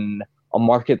in a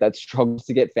market that struggles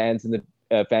to get fans in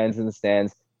the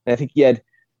stands. And I think he had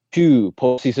 2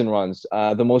 postseason runs.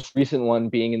 The most recent one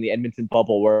being in the Edmonton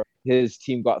bubble, where his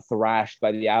team got thrashed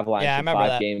by the Avalanche in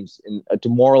 5 games in a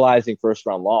demoralizing first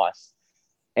round loss.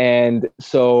 And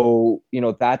so,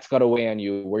 that's got to weigh on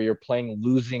you, where you're playing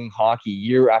losing hockey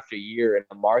year after year in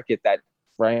a market that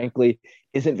frankly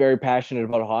isn't very passionate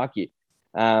about hockey.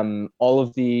 All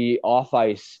of the off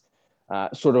ice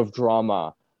sort of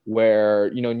drama,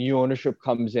 where new ownership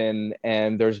comes in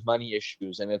and there's money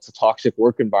issues and it's a toxic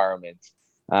work environment,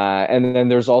 and then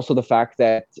there's also the fact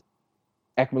that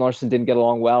Ekman-Larsson didn't get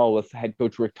along well with head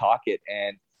coach Rick Tocchet,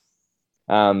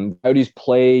 and Coyotes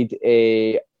played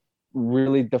a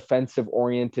really defensive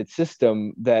oriented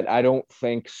system that I don't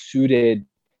think suited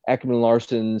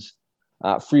Ekman-Larsson's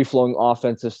free-flowing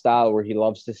offensive style, where he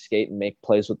loves to skate and make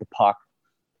plays with the puck.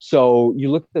 So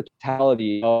you look at the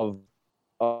totality of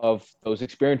those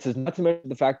experiences, not to mention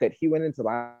the fact that he went into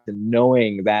last season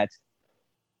knowing that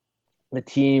the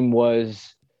team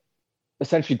was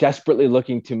essentially desperately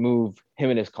looking to move him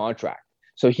in his contract.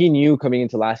 So he knew coming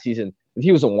into last season that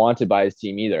he wasn't wanted by his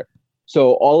team either.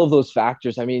 So all of those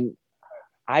factors, I mean,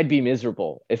 I'd be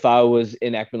miserable if I was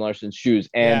in Ekman-Larsson's shoes.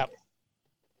 And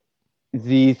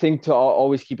the thing to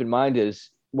always keep in mind is,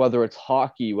 whether it's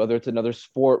hockey, whether it's another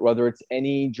sport, whether it's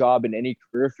any job in any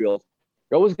career field,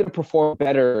 you're always going to perform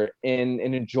better in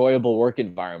an enjoyable work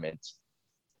environment.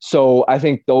 So I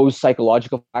think those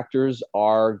psychological factors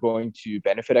are going to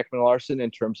benefit Ekman-Larsson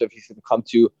in terms of he's going to come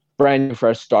to a brand new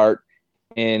fresh start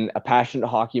in a passionate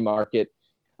hockey market,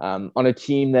 on a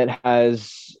team that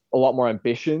has a lot more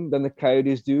ambition than the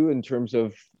Coyotes do, in terms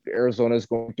of Arizona's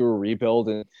going through a rebuild.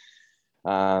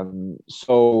 And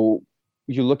so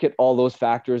you look at all those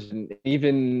factors, and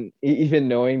even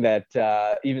knowing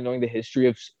that, even knowing the history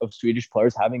of Swedish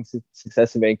players having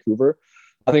success in Vancouver,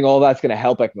 I think all that's going to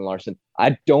help Ekman-Larsson.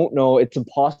 I don't know. It's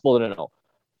impossible to know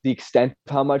the extent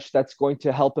of how much that's going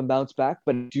to help him bounce back.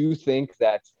 But I do think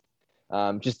that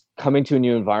just coming to a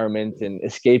new environment and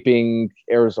escaping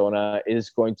Arizona is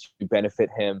going to benefit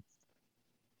him.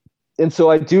 And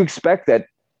so I do expect that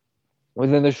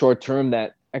within the short term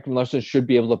that Ekman Larsson should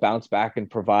be able to bounce back and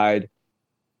provide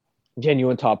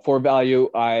genuine top four value.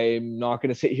 I'm not going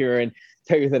to sit here and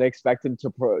tell you that I expect him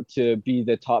to be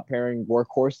the top pairing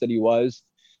workhorse that he was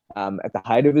at the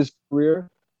height of his career.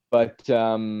 But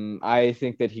I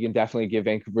think that he can definitely give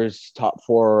Vancouver's top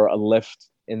four a lift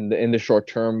in the short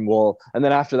term. And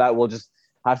then after that, we'll just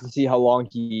have to see how long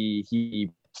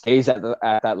he stays at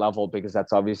that level, because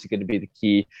that's obviously going to be the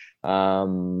key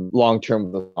long term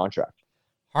of the contract.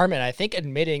 Harman, I think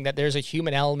admitting that there's a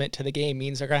human element to the game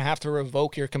means they're going to have to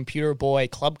revoke your Computer Boy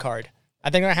club card. I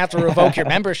think they're going to have to revoke your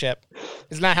membership.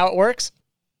 Isn't that how it works?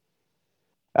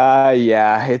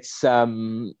 Yeah, it's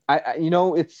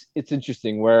it's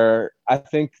interesting where I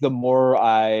think the more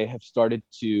I have started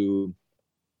to,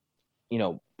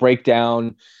 break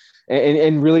down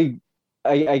and really,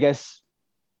 I guess,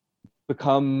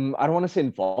 become, I don't want to say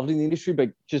involved in the industry,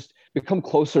 but just become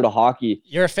closer to hockey.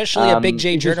 You're officially a Big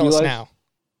J journalist now.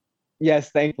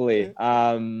 Yes, thankfully.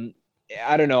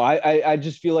 I don't know. I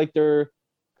just feel like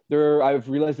I've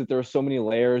realized that there are so many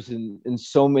layers and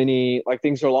so many, like,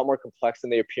 things are a lot more complex than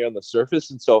they appear on the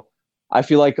surface. And so I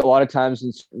feel like a lot of times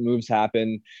when moves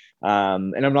happen,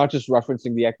 and I'm not just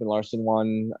referencing the Ekman Larsson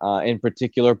one in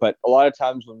particular, but a lot of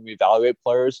times when we evaluate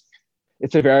players,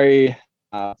 it's a very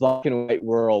black and white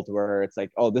world where it's like,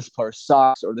 oh, this player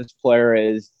sucks, or this player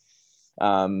is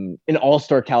an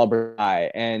all-star caliber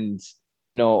guy. And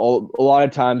a lot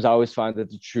of times I always find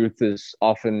that the truth is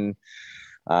often,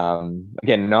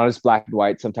 again, not as black and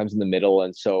white, sometimes in the middle.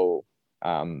 And so,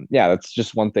 that's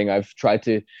just one thing I've tried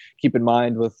to keep in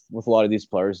mind with a lot of these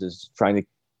players, is trying to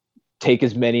take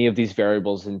as many of these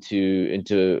variables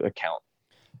into account.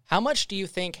 How much do you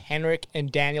think Henrik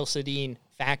and Daniel Sedin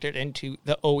factored into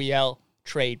the OEL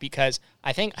trade? Because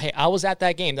I think I was at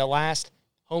that game, the last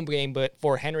home game, but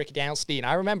for Henrik and Daniel Sedin,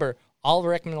 I remember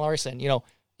Oliver Ekman Larsson,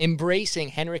 embracing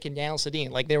Henrik and Daniel Sedin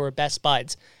like they were best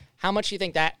buds. How much do you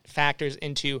think that factors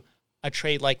into a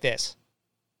trade like this?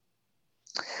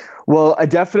 Well, I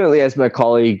definitely, as my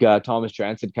colleague Thomas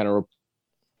Jansen kind of,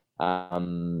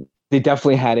 they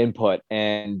definitely had input,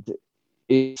 and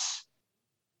it's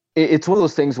one of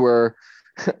those things where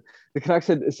the Canucks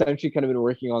had essentially kind of been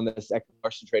working on this Ekman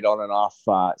Larsson trade on and off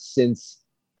since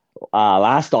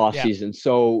last offseason. Yeah.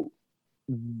 So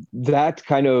that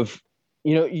kind of,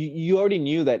 you already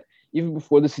knew that even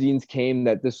before the Sedins came,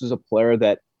 that this was a player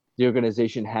that the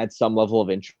organization had some level of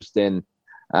interest in.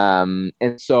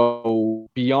 And so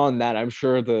beyond that, I'm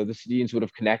sure the Sedins would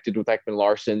have connected with Ekman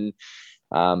Larsson,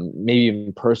 maybe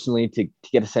even personally to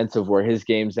get a sense of where his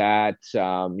game's at,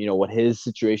 what his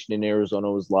situation in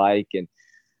Arizona was like. And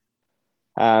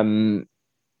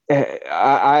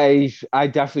I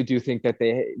definitely do think that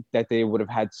they would have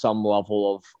had some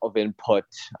level of input,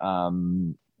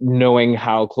 knowing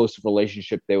how close of a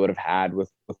relationship they would have had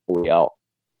with OEL.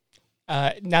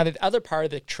 Now, the other part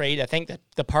of the trade, I think that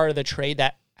the part of the trade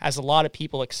that has a lot of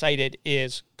people excited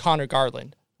is Connor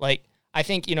Garland. Like, I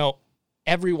think,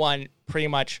 everyone pretty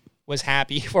much was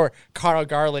happy for Connor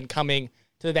Garland coming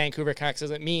to the Vancouver Canucks,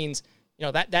 as it means,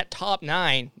 that top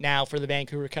nine now for the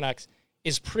Vancouver Canucks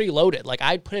is pretty loaded. Like,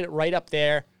 I'd put it right up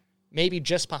there, maybe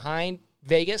just behind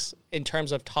Vegas in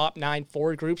terms of top 9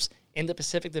 forward groups in the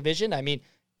Pacific Division. I mean,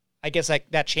 I guess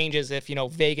that changes if,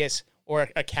 Vegas or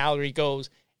a Calgary goes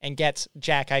and gets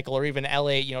Jack Eichel, or even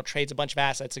LA, trades a bunch of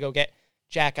assets to go get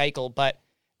Jack Eichel. But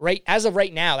as of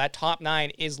right now, that top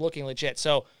 9 is looking legit.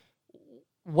 So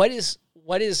what is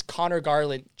Connor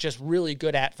Garland just really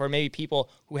good at for maybe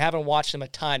people who haven't watched him a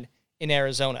ton in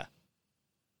Arizona?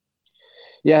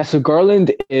 Yeah, so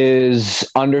Garland is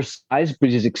undersized, but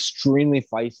he's extremely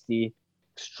feisty,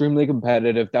 extremely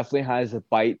competitive, definitely has a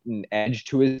bite and edge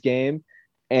to his game.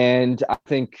 And I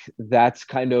think that's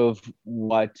kind of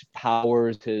what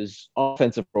powers his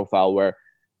offensive profile, where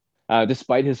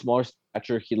despite his smaller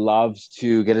stature, he loves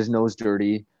to get his nose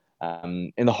dirty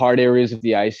in the hard areas of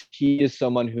the ice. He is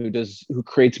someone who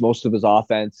creates most of his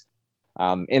offense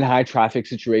in high traffic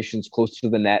situations close to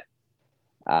the net.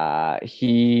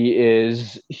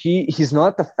 He's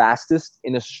not the fastest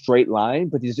in a straight line,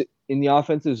 but he's in the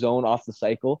offensive zone off the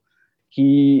cycle.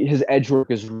 His edge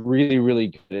work is really, really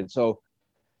good. And so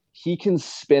he can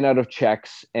spin out of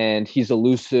checks, and he's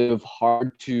elusive,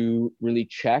 hard to really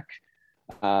check.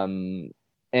 And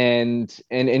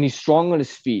he's strong on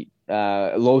his feet,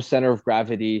 low center of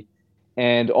gravity,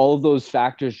 and all of those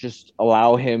factors just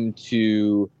allow him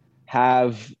to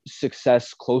have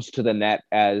success close to the net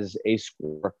as a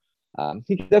scorer.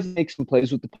 He can definitely make some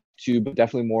plays with the puck too, but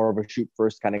definitely more of a shoot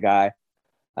first kind of guy.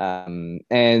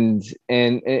 And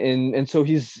so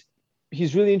he's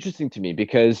really interesting to me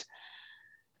because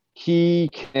he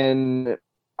can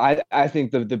I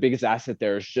think the biggest asset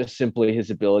there is just simply his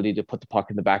ability to put the puck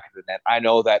in the back of the net. I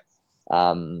know that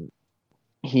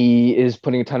he is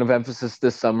putting a ton of emphasis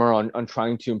this summer on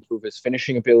trying to improve his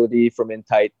finishing ability from in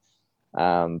tight.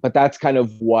 But that's kind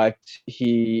of what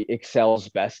he excels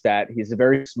best at. He's a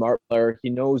very smart player. He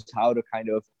knows how to kind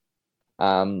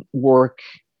of work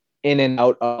in and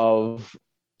out of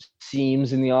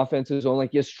seams in the offensive zone.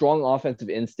 Like, he has strong offensive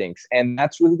instincts, and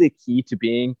that's really the key to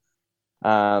being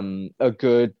a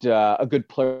good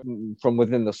player from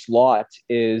within the slot.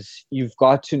 Is you've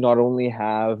got to not only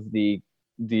have the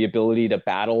ability to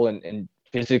battle and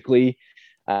physically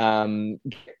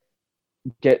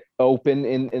get open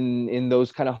in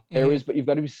those kind of areas, but you've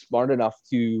got to be smart enough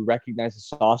to recognize the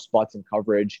soft spots in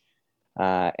coverage,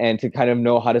 and to kind of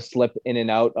know how to slip in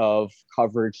and out of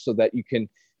coverage so that you can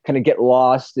kind of get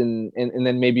lost and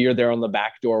then maybe you're there on the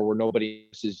back door where nobody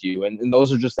notices you. And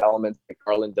those are just elements that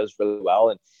Garland does really well.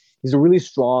 And he's a really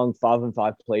strong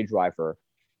 5-on-5 play driver.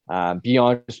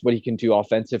 Beyond just what he can do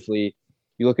offensively,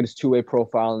 you look at his two-way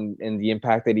profile and the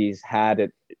impact that he's had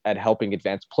at helping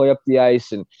advance play up the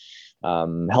ice and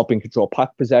helping control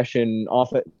puck possession,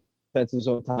 offensive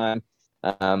zone time.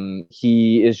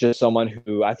 He is just someone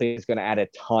who I think is going to add a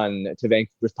ton to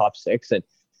Vancouver's top six. And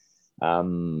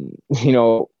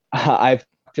I've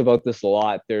talked about this a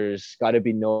lot. There's got to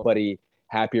be nobody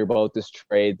happier about this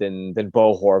trade than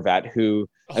Bo Horvat, who,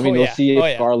 we'll see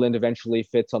if Garland eventually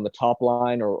fits on the top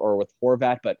line or with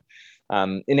Horvat, but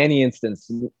in any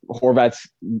instance, Horvat's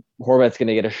going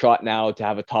to get a shot now to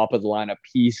have a top of the lineup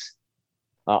piece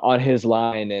on his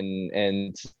line,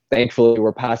 and thankfully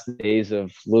we're past the days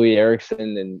of Louis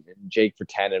Eriksson and Jake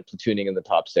Virtanen platooning in the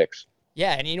top six.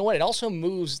 Yeah, and you know what? It also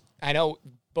moves, I know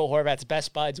Bo Horvat's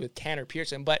best buds with Tanner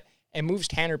Pearson, but it moves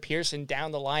Tanner Pearson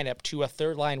down the lineup to a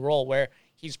third-line role where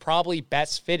he's probably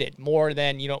best fitted more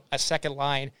than, a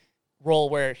second-line role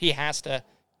where he has to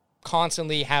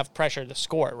constantly have pressure to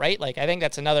score, right? Like, I think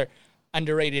that's another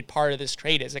underrated part of this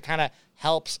trade is it kind of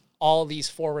helps all these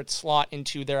forwards slot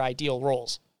into their ideal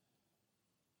roles.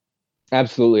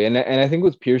 Absolutely. And I think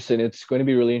with Pearson, it's going to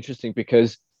be really interesting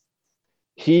because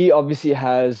he obviously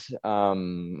has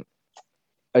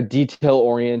a detail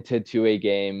oriented to a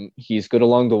game. He's good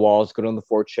along the walls, good on the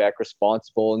forecheck,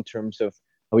 responsible in terms of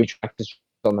how he tracks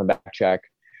on the back check.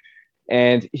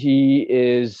 And he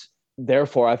is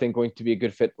therefore, I think, going to be a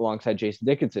good fit alongside Jason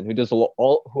Dickinson, who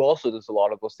also does a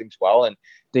lot of those things well. And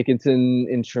Dickinson,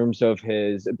 in terms of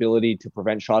his ability to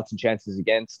prevent shots and chances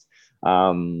against,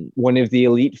 one of the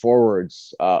elite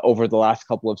forwards over the last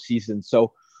couple of seasons.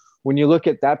 So when you look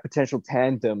at that potential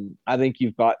tandem, I think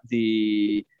you've got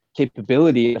the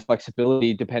capability and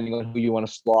flexibility, depending on who you want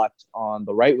to slot on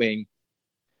the right wing,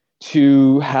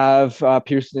 to have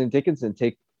Pearson and Dickinson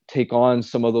take on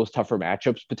some of those tougher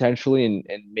matchups potentially, and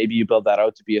maybe you build that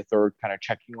out to be a third kind of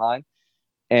checking line.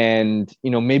 And,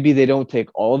 maybe they don't take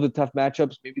all of the tough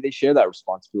matchups. Maybe they share that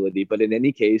responsibility. But in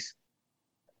any case,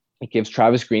 it gives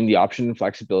Travis Green the option and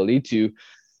flexibility to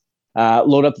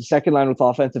load up the second line with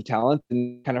offensive talent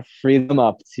and kind of free them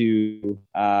up to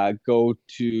go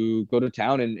to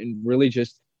town and really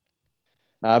just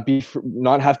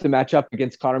not have to match up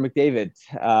against Connor McDavid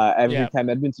every time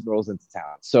Edmonton rolls into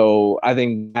town. So I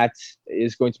think that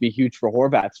is going to be huge for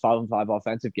Horvat's 5-on-5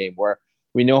 offensive game, where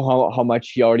we know how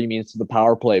much he already means to the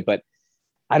power play, but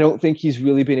I don't think he's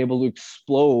really been able to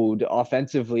explode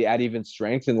offensively at even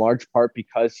strength, in large part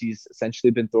because he's essentially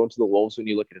been thrown to the wolves when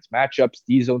you look at his matchups,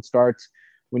 D-zone starts,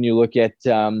 when you look at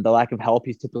the lack of help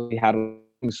he's typically had.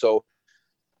 So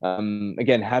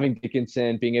again, having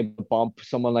Dickinson, being able to bump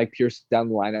someone like Pierce down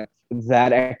the lineup,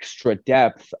 that extra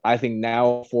depth, I think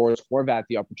now affords Horvat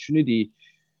the opportunity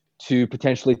to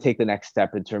potentially take the next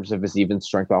step in terms of his even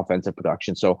strength offensive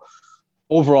production. So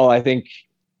overall, I think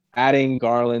adding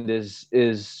Garland is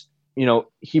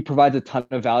he provides a ton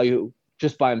of value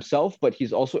just by himself, but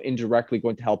he's also indirectly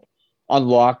going to help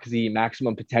unlock the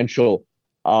maximum potential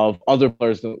of other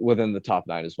players within the top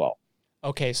nine as well.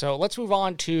 Okay, so let's move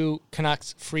on to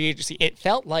Canucks free agency. It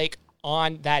felt like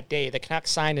on that day, the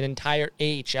Canucks signed an entire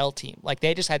AHL team. Like,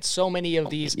 they just had so many of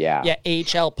these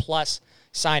AHL plus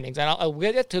signings. And I'll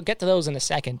get to those in a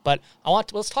second, but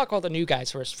let's talk about the new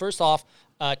guys first. First off,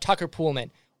 Tucker Poolman.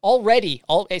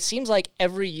 It seems like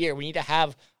every year we need to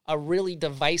have a really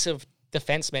divisive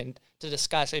defenseman to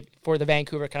discuss for the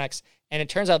Vancouver Canucks. And it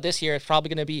turns out this year it's probably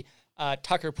going to be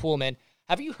Tucker Poolman.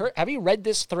 Have you read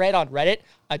this thread on Reddit?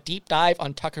 A deep dive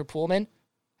on Tucker Poolman?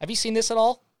 Have you seen this at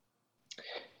all?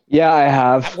 Yeah, I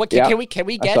have. What Yeah, can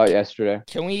we I saw it get? yesterday.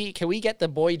 Can we get the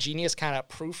boy genius kind of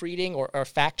proofreading or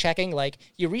fact checking? Like,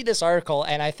 you read this article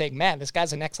and I think, man, this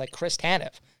guy's the next like Chris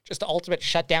Tanev, just the ultimate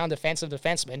shutdown defensive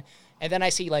defenseman. And then I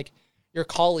see like your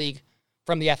colleague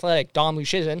from the Athletic, Don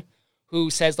Luszczyszyn, who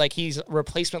says like he's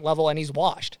replacement level and he's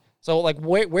washed. So like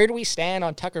where do we stand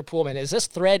on Tucker Poolman? Is this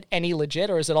thread any legit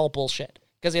or is it all bullshit?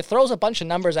 Because it throws a bunch of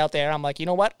numbers out there and I'm like, you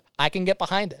know what? I can get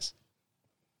behind this.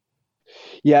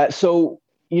 Yeah, so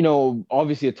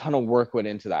obviously a ton of work went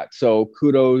into that. So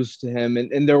kudos to him,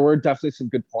 and there were definitely some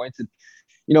good points. And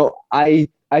I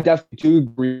definitely do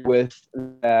agree with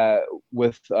the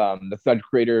Thread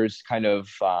creators, kind of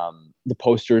the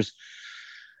posters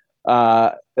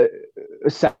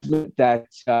assessment that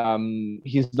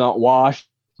he's not washed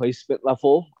placement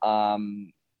level,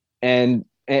 and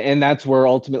that's where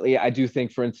ultimately I do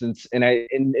think, for instance, and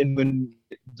when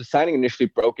the signing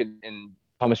initially broke in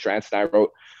Thomas Drance and I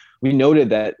wrote, we noted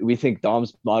that we think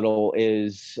Dom's model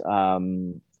is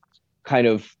kind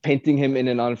of painting him in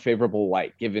an unfavorable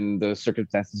light, given the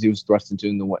circumstances he was thrust into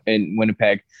in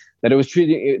Winnipeg, that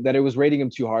it was rating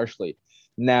him too harshly.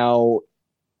 Now,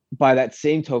 by that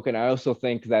same token, I also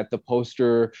think that the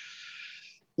poster,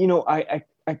 I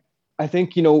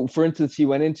think, for instance, he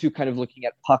went into kind of looking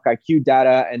at puck IQ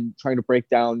data and trying to break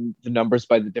down the numbers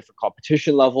by the different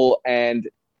competition level. And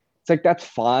it's like, that's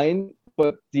fine.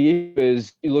 But the issue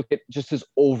is you look at just his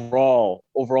overall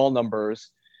numbers,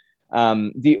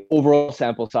 the overall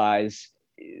sample size,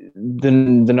 the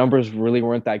numbers really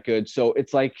weren't that good. So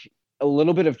it's like a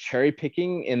little bit of cherry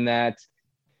picking in that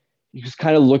he was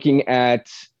kind of looking at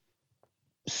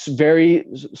very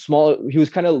small. He was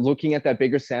kind of looking at that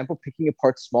bigger sample, picking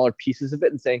apart smaller pieces of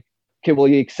it and saying, okay, well,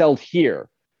 he excelled here.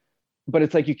 But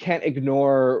it's like you can't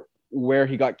ignore where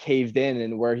he got caved in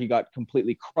and where he got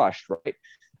completely crushed, right?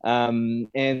 And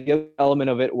the other element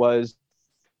of it was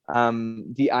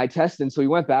the eye test. And so he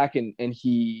went back and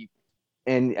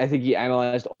I think he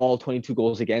analyzed all 22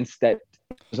 goals against that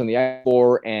was on the eye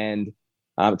score and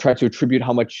tried to attribute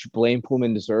how much blame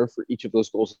Poolman deserved for each of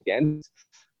those goals against.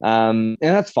 And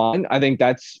that's fine. I think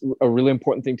that's a really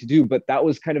important thing to do, but that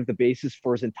was kind of the basis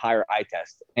for his entire eye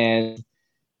test. And,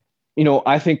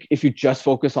 I think if you just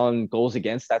focus on goals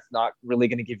against, that's not really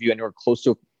going to give you anywhere close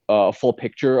to a full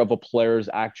picture of a player's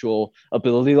actual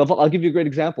ability level. I'll give you a great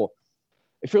example.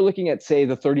 If you're looking at, say,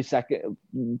 the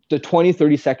 20,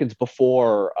 30 seconds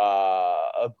before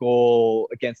a goal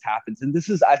against happens, and this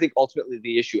is, I think, ultimately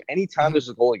the issue. Anytime there's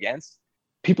a goal against,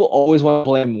 people always want to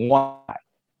blame why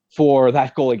for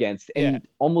that goal against. And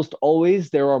almost always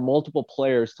there are multiple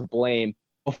players to blame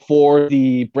before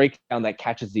the breakdown that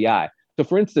catches the eye. So,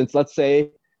 for instance, let's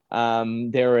say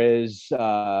there is,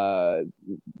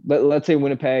 let's say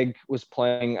Winnipeg was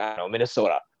playing,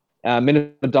 Minnesota.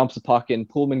 Minnesota dumps the puck and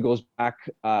Poolman goes back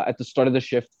at the start of the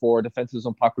shift for defensive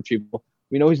zone puck retrieval.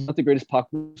 We know he's not the greatest puck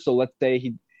mover, so let's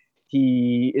say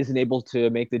he isn't able to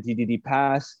make the DDD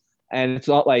pass, and it's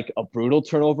not like a brutal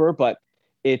turnover, but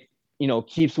it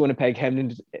keeps Winnipeg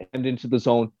hemmed into the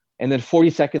zone. And then 40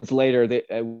 seconds later,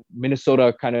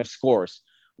 Minnesota kind of scores.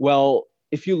 Well,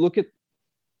 if you look at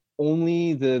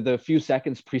only the few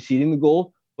seconds preceding the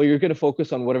goal, well, you're going to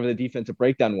focus on whatever the defensive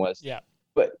breakdown was. Yeah.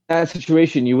 But in that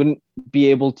situation, you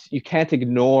can't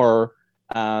ignore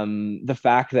the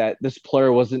fact that this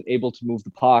player wasn't able to move the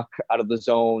puck out of the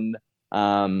zone,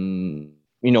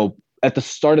 at the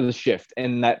start of the shift.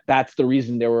 And that's the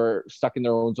reason they were stuck in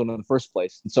their own zone in the first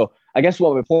place. And so I guess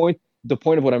the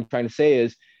point of what I'm trying to say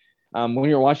is when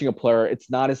you're watching a player,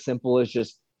 it's not as simple as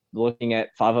just looking at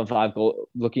the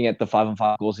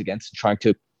 5-on-5 goals against and trying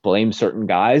to blame certain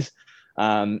guys.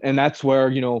 And that's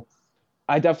where,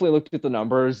 I definitely looked at the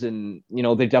numbers and,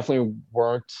 they definitely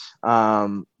weren't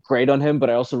great on him, but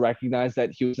I also recognize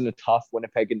that he was in a tough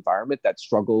Winnipeg environment that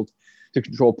struggled to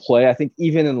control play. I think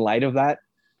even in light of that,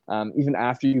 even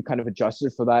after you kind of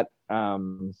adjusted for that,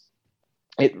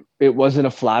 it wasn't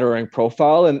a flattering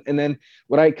profile. And then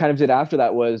what I kind of did after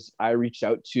that was I reached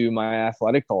out to my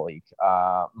athletic colleague,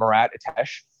 Murat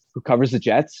Atesh, who covers the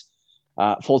Jets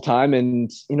full time.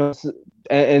 And,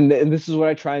 and this is what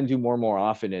I try and do more and more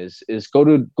often is go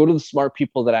to the smart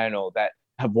people that I know that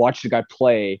have watched the guy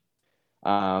play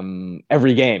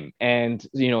every game. And,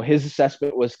 his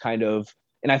assessment was kind of,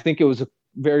 and I think it was a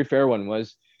very fair one,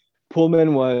 was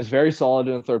Poolman was very solid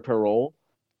in the third pair role,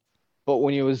 but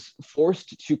when he was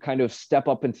forced to kind of step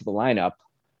up into the lineup,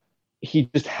 he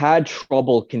just had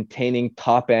trouble containing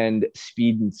top end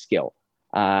speed and skill.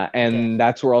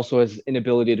 That's where also his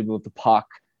inability to move the puck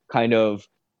kind of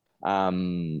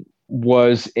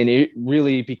it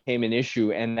really became an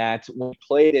issue. And that when he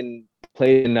played in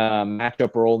a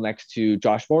matchup role next to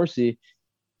Josh Morrissey,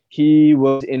 he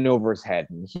was in over his head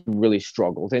and he really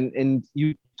struggled. And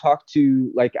you talk to,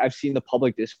 like, I've seen the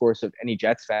public discourse of any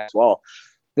Jets fan as well.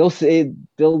 They'll say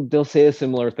a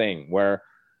similar thing where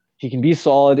he can be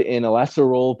solid in a lesser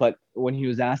role, but when he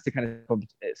was asked to kind of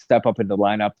step up in the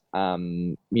lineup,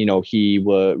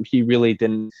 he really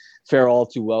didn't fare all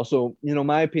too well. So,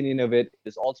 my opinion of it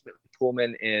is ultimately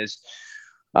Pullman is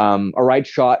a right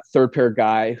shot third pair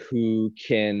guy who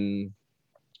can.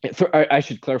 I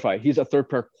should clarify. He's a third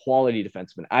pair quality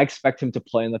defenseman. I expect him to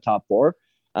play in the top four,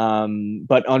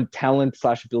 but on talent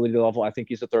 / ability level, I think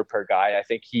he's a third pair guy. I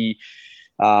think he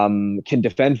can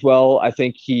defend well. I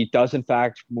think he does, in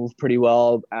fact, move pretty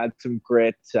well, add some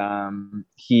grit.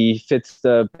 He fits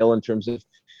the bill in terms of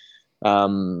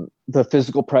the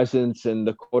physical presence and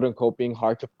the quote unquote being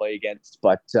hard to play against.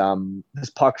 But his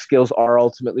puck skills are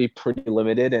ultimately pretty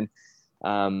limited. And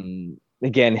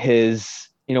again,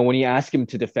 when you ask him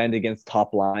to defend against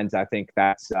top lines, I think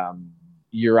that's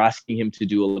you're asking him to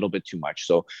do a little bit too much.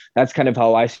 So that's kind of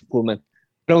how I see Pullman.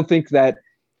 I don't think that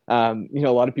a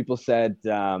lot of people said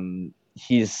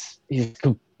he's barely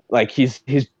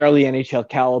NHL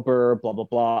caliber, blah blah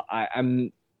blah.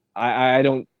 I'm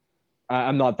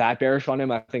not that bearish on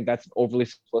him. I think that's an overly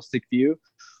simplistic view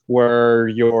where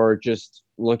you're just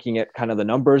looking at kind of the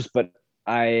numbers, but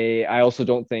I also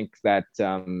don't think that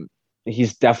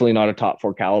he's definitely not a top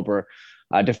four caliber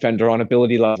defender on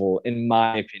ability level, in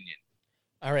my opinion.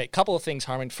 All right, couple of things,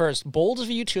 Harman. First, bold of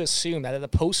you to assume that the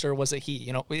poster was a he.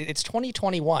 It's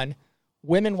 2021.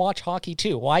 Women watch hockey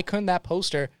too. Why couldn't that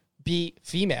poster be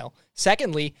female?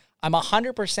 Secondly, I'm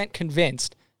 100%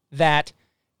 convinced that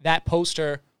that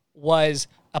poster was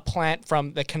a plant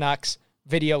from the Canucks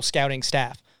video scouting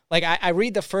staff. Like, I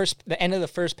read the end of the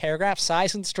first paragraph.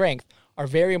 Size and strength are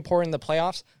very important in the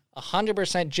playoffs.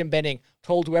 100% Jim Benning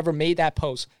told whoever made that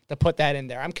post to put that in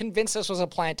there. I'm convinced this was a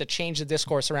plan to change the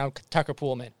discourse around Tucker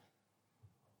Pullman.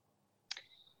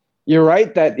 You're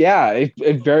right that,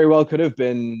 it very well could have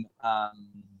been a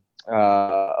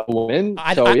woman.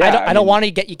 I don't want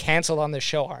to get you canceled on this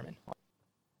show, Harman.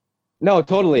 No,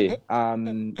 totally.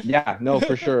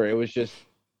 For sure. It was just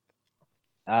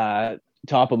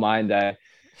top of mind. You're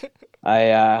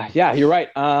right.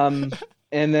 And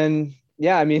then,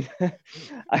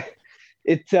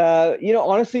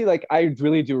 honestly, like, I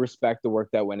really do respect the work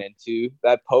that went into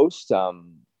that post.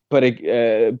 But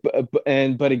again,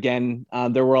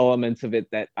 there were elements of it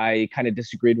that I kind of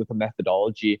disagreed with the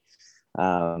methodology.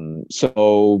 Ultimately,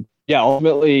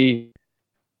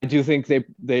 I do think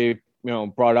they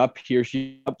brought up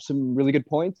some really good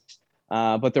points.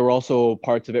 But there were also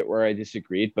parts of it where I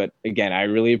disagreed. But again, I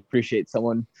really appreciate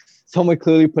someone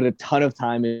clearly put a ton of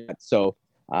time in it. So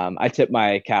I tip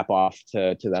my cap off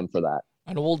to them for that.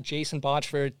 An old Jason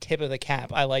Botchford tip of the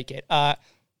cap. I like it.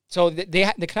 So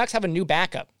the Canucks have a new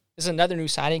backup. This is another new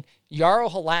signing.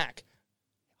 Jaro Halak,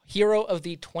 hero of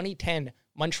the 2010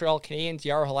 Montreal Canadiens.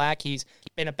 Jaro Halak, he's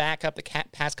been a backup the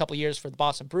past couple of years for the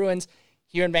Boston Bruins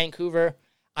here in Vancouver.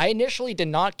 I initially did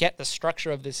not get the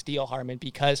structure of this deal, Harman,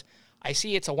 because I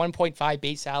see it's a 1.5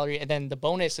 base salary and then the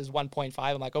bonus is 1.5.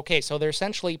 I'm like, okay, so they're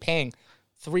essentially paying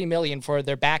 $3 million for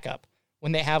their backup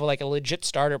when they have like a legit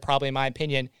starter, probably in my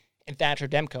opinion, in Thatcher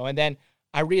Demko. And then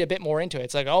I read a bit more into it.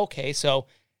 It's like, okay, so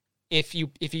if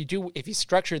you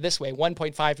structure this way,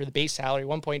 1.5 for the base salary,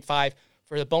 1.5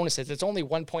 for the bonuses, it's only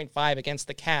 1.5 against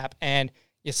the cap, and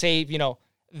you save,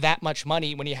 that much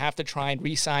money when you have to try and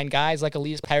re-sign guys like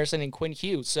Elias Pettersson and Quinn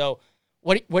Hughes. So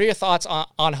what are your thoughts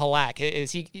on Halak?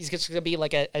 Is he's going to be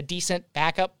like a decent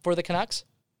backup for the Canucks?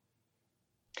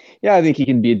 Yeah, I think he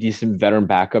can be a decent veteran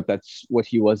backup. That's what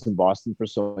he was in Boston for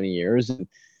so many years. And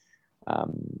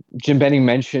Jim Benning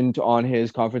mentioned on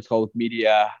his conference call with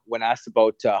media when asked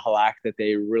about Halak that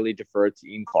they really deferred to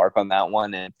Ian Clark on that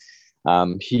one. And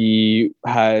he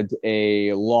had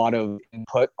a lot of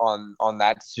input on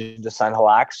that decision to sign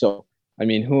Halak. So, I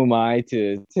mean, who am I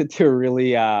to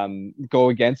really go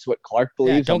against what Clark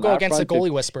believes? Yeah, don't go against the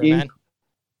goalie whisperer, man.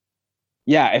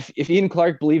 Yeah, if Ian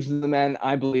Clark believes in the man,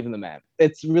 I believe in the man.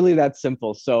 It's really that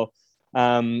simple. So,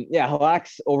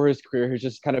 Halak's over his career has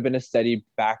just kind of been a steady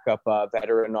backup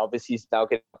veteran. Obviously, he's now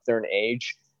getting up there in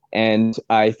age. And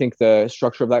I think the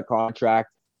structure of that contract,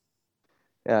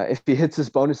 if he hits his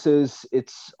bonuses,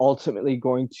 it's ultimately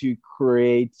going to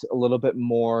create a little bit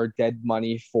more dead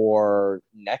money for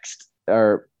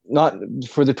not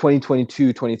for the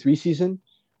 2022-23 season.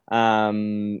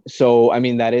 So, I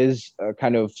mean, that is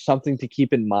kind of something to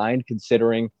keep in mind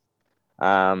considering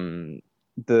the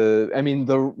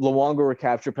Luongo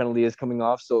recapture penalty is coming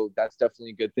off. So that's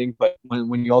definitely a good thing. But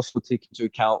when you also take into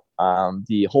account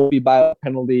the Holtby buyout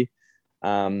penalty,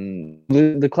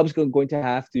 The club's going to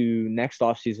have to next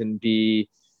offseason be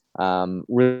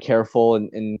really careful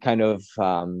and kind of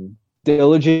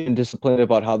diligent and disciplined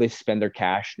about how they spend their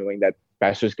cash, knowing that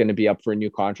Besser's going to be up for a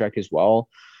new contract as well.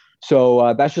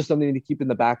 So that's just something to keep in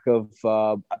the back of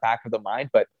the mind.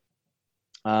 But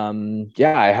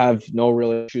I have no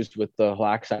real issues with the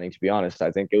Halak signing, to be honest.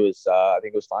 I think it was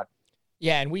fine.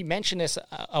 Yeah, and we mentioned this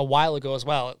a while ago as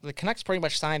well. The Canucks pretty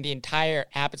much signed the entire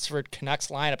Abbotsford Canucks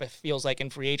lineup, it feels like, in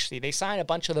free agency. They signed a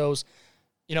bunch of those,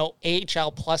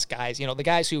 AHL plus guys, the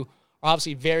guys who are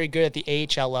obviously very good at the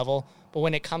AHL level, but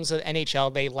when it comes to the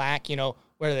NHL, they lack,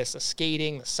 whether it's the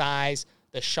skating, the size,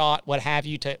 the shot, what have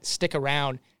you, to stick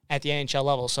around at the NHL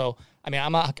level. So, I mean,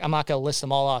 I'm not going to list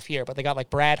them all off here, but they got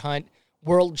like Brad Hunt,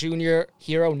 World Junior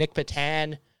hero Nick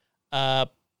Patan. They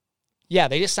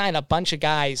just signed a bunch of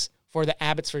guys for the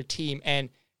Abbotsford team. And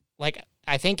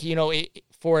I think,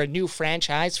 for a new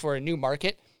franchise, for a new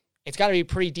market, it's got to be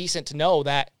pretty decent to know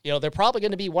that, they're probably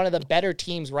going to be one of the better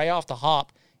teams right off the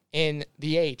hop in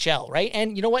the AHL, right?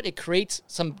 And you know what? It creates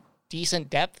some decent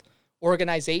depth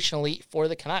organizationally for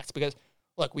the Canucks because,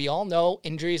 look, we all know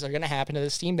injuries are going to happen to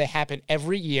this team. They happen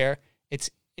every year. It's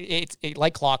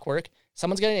like clockwork.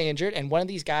 Someone's getting injured, and one of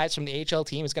these guys from the AHL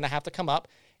team is going to have to come up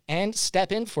and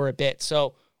step in for a bit.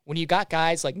 So when you got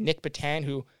guys like Nick Patan,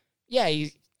 who,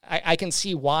 I can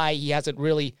see why he hasn't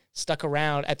really stuck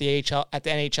around at the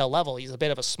NHL level. He's a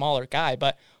bit of a smaller guy,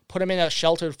 but put him in a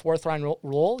sheltered fourth round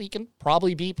role, he can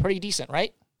probably be pretty decent,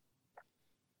 right?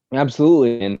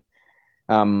 Absolutely, and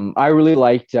I really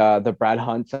liked the Brad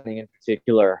Hunt signing in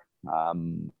particular.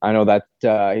 I know that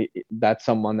that's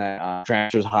someone that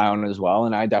transfers high on as well,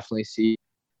 and I definitely see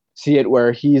it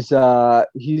where he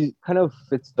kind of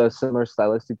fits the similar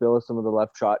stylistic bill as some of the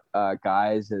left shot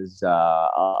guys as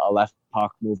a left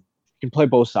puck move. He can play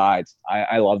both sides.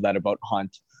 I love that about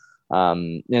Hunt,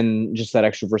 and just that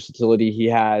extra versatility he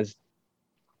has.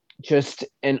 Just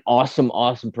an awesome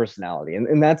personality,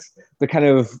 and that's the kind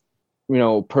of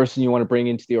person you want to bring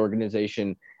into the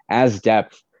organization as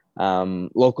depth.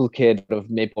 Local kid of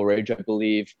Maple Ridge, I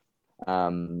believe.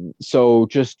 So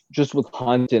just with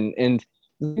Hunt and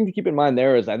the thing to keep in mind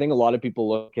there is I think a lot of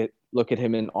people look at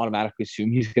him and automatically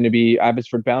assume he's going to be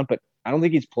Abbotsford bound, but I don't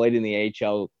think he's played in the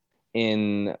AHL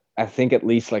in I think at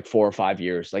least like 4 or 5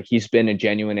 years. Like he's been a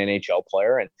genuine NHL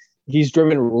player and he's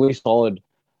driven really solid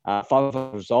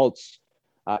 5 results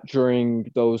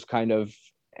during those kind of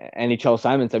NHL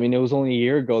assignments. I mean, it was only a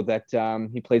year ago that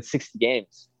he played 60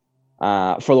 games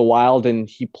for the Wild, and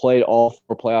he played all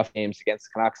 4 playoff games against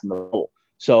the Canucks in the bubble.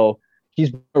 So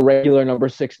he's been a regular number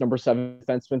 6, number 7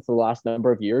 defenseman for the last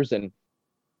number of years. And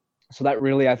so that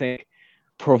really, I think,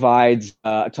 provides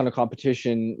a ton of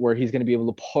competition where he's going to be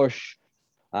able to push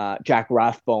Jack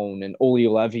Rathbone and Olli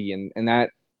Juolevi. And that,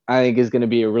 I think, is going to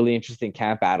be a really interesting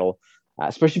camp battle,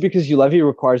 especially because Juolevi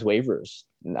requires waivers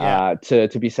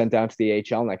to be sent down to the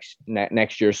AHL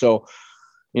next year. So,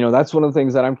 that's one of the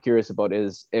things that I'm curious about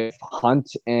is if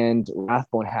Hunt and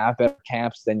Rathbone have better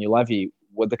camps than Juolevi,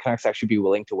 would the Canucks actually be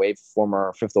willing to waive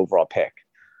former 5th overall pick?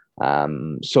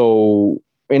 So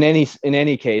in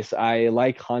any case, I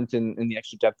like Hunt and the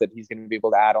extra depth that he's going to be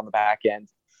able to add on the back end.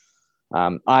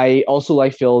 I also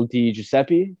like Phil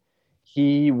DiGiuseppe.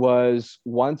 He was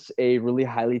once a really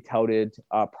highly touted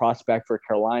prospect for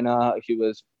Carolina. He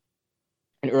was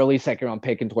an early 2nd round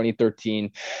pick in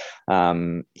 2013.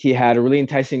 He had a really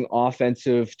enticing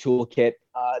offensive toolkit.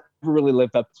 Never really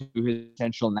lived up to his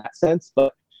potential in that sense,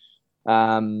 but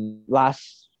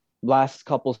last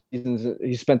couple seasons,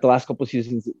 he spent the last couple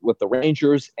seasons with the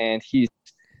Rangers, and he's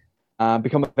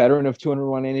become a veteran of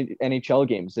 201 NHL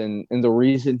games. And the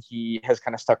reason he has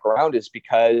kind of stuck around is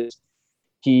because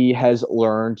he has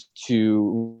learned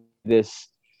to this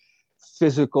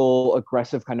physical,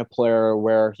 aggressive kind of player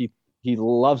where he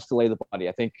loves to lay the body.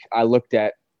 I think I looked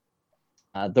at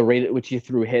the rate at which he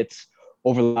threw hits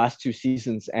over the last 2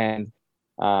 seasons, and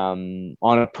on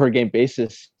a per game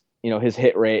basis, his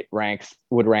hit rate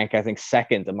would rank, I think,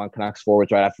 2nd among Canucks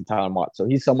forwards right after Tyler Mott. So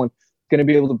he's someone going to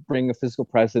be able to bring a physical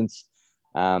presence.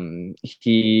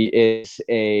 He is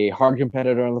a hard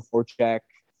competitor on the forecheck.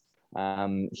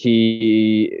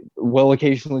 He will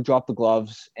occasionally drop the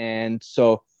gloves. And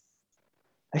so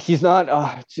he's not,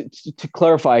 to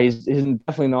clarify, he's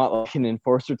definitely not like an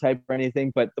enforcer type or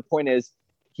anything. But the point is,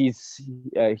 he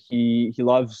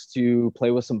loves to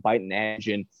play with some bite and edge,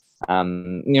 and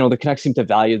the Canucks seem to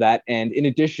value that. And in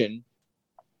addition,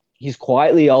 he's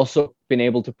quietly also been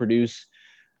able to produce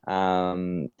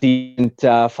decent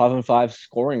 5-on-5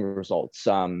 scoring results.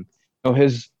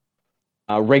 His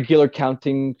regular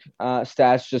counting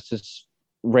stats, just his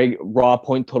raw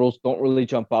point totals don't really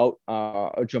jump out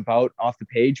off the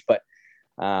page, but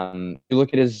you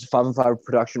look at his 5-on-5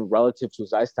 production relative to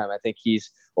his ice time. I think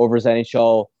he's over his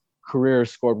NHL career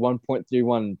scored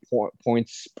 1.31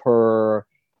 points per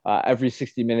every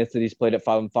 60 minutes that he's played at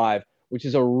 5-on-5, which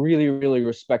is a really, really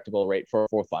respectable rate for a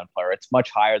fourth line player. It's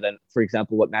much higher than, for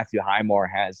example, what Matthew Highmore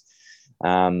has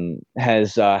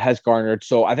garnered.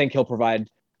 So I think he'll provide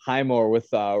Highmore with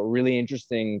really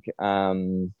interesting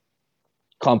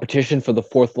competition for the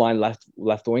fourth line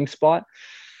left wing spot.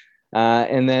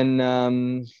 And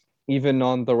then even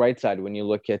on the right side, when you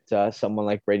look at someone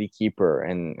like Brady Keeper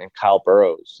and Kyle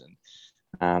Burrows,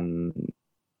 and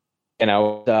I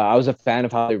was a fan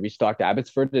of how they restocked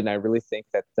Abbotsford, and I really think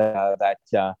that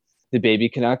the Baby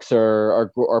Canucks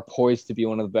are poised to be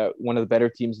one of the better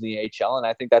teams in the AHL, and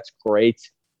I think that's great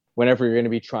whenever you're going to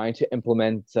be trying to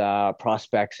implement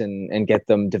prospects and get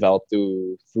them developed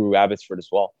through Abbotsford as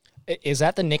well. Is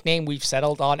that the nickname we've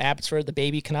settled on Abbotsford, the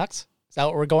Baby Canucks? Is that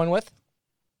what we're going with?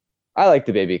 I like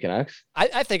the Baby Canucks.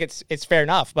 I think it's fair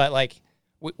enough, but like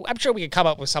I'm sure we could come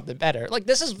up with something better. Like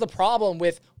this is the problem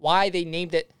with why they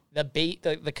named it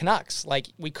the Canucks. Like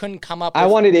we couldn't come up with, I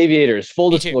wanted Aviators, full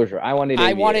Me disclosure. Too.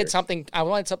 I wanted something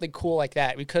cool like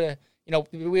that. We could have,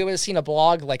 we would have seen a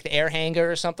blog like the Air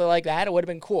Hanger or something like that. It would have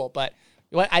been cool, but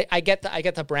I get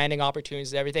the branding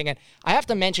opportunities and everything. And I have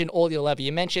to mention Olli Juolevi.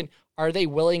 You mentioned, are they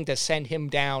willing to send him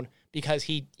down because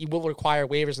he will require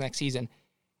waivers next season?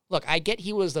 Look, I get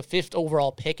he was the 5th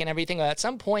overall pick and everything. But at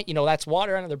some point, that's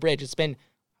water under the bridge. It's been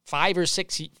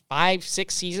 6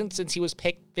 seasons since he was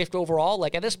picked 5th overall.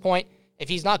 Like at this point, if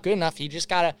he's not good enough, you just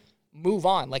got to move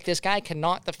on. Like this guy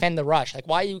cannot defend the rush. Like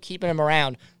why are you keeping him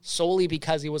around solely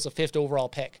because he was a 5th overall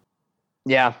pick?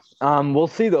 Yeah. We'll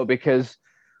see though, because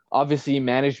obviously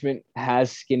management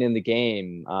has skin in the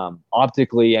game.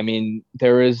 Optically, I mean,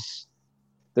 there's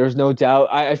no doubt.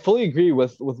 I fully agree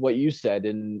with what you said.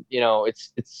 And,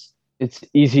 it's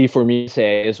easy for me to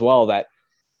say as well that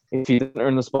if he doesn't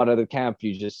earn the spot out of the camp,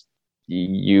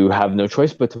 you have no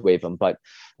choice but to waive him. But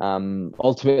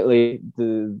ultimately,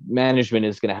 the management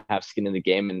is going to have skin in the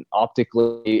game, and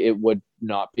optically, it would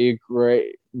not be a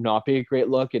great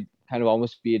look. It kind of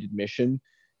almost be an admission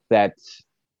that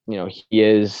he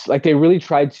is like they really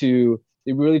tried to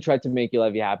make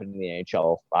Juolevi happen in the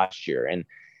NHL last year, and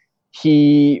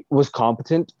he was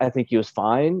competent. I think he was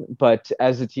fine, but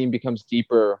as the team becomes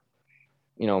deeper,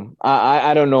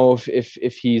 I don't know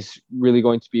if he's really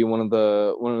going to be one of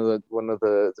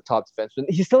the top defensemen.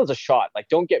 He still has a shot. Like,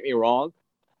 don't get me wrong,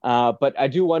 but I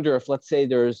do wonder if, let's say,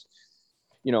 there's,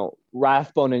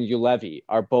 Rathbone and Juolevi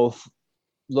are both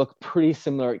look pretty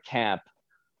similar at camp.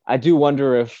 I do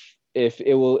wonder if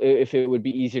it would be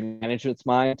easier in management's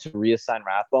mind to reassign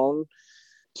Rathbone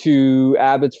to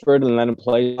Abbotsford and let him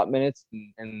play top minutes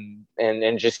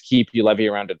and just keep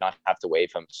Juolevi around and not have to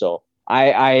waive him. So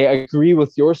I agree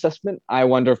with your assessment. I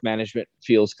wonder if management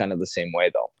feels kind of the same way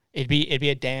though. It'd be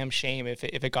a damn shame if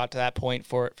it got to that point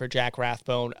for Jack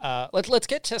Rathbone. Let's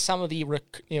get to some of the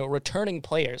returning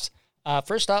players.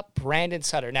 First up, Brandon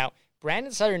Sutter. Now,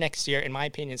 Brandon Sutter next year, in my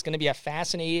opinion, is going to be a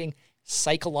fascinating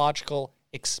psychological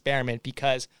experiment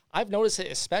because I've noticed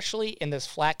it, especially in this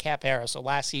flat cap era. So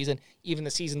last season, even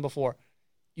the season before,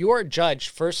 you are judged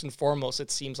first and foremost,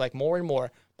 it seems like more and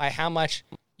more, by how much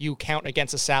you count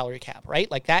against a salary cap,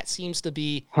 right? Like that seems to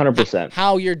be 100%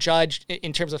 how you're judged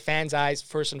in terms of fans' eyes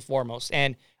first and foremost.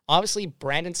 And obviously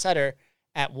Brandon Sutter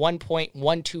at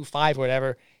 1.125 or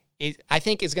whatever, I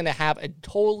think is going to have a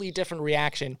totally different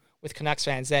reaction with Canucks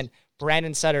fans than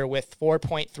Brandon Sutter with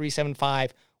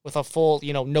 4.375 with a full,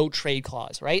 no trade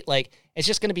clause, right? Like it's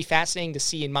just going to be fascinating to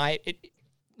see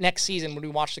next season when we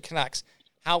watch the Canucks,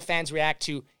 how fans react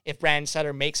to if Brandon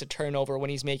Sutter makes a turnover when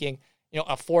he's making,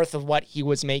 a fourth of what he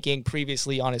was making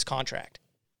previously on his contract.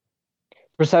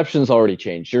 Perception's already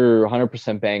changed. You're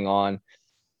 100% bang on.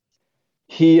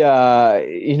 He,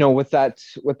 with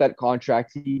that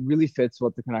contract, he really fits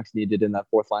what the Canucks needed in that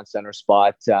fourth line center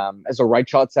spot as a right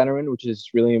shot centerman, which is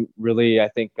really, really, I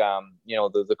think,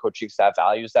 the coaching staff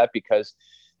values that because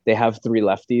they have 3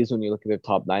 lefties when you look at their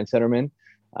top 9 centermen.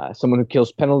 Someone who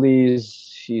kills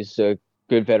penalties. He's a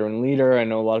good veteran leader. I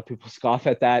know a lot of people scoff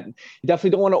at that. You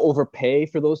definitely don't want to overpay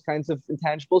for those kinds of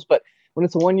intangibles, but when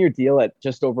it's a 1-year deal at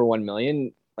just over $1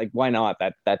 million, like why not?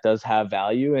 That does have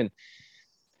value. And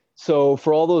so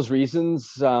for all those reasons,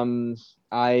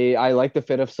 I like the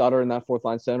fit of Sutter in that fourth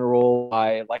line center role.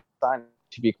 I like that,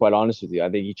 to be quite honest with you. I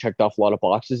think he checked off a lot of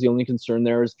boxes. The only concern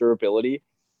there is durability.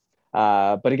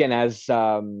 But again, as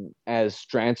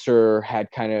Strancer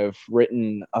had kind of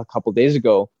written a couple days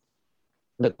ago,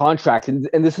 the contract, and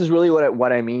this is really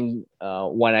what I mean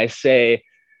when I say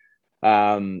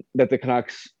that the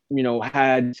Canucks,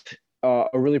 had a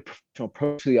really professional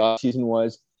approach to the offseason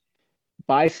was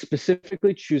by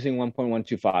specifically choosing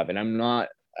 1.125. And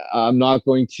I'm not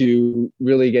going to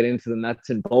really get into the nuts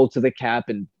and bolts of the cap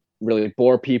and really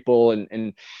bore people.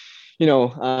 And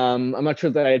I'm not sure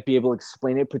that I'd be able to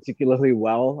explain it particularly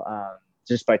well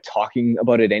just by talking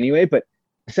about it anyway. But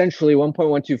essentially,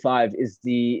 1.125 is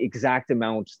the exact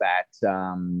amount that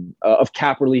of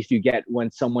cap relief you get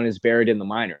when someone is buried in the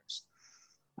minors.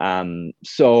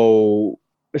 So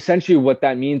essentially, what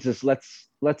that means is let's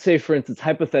say, for instance,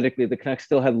 hypothetically, the Canucks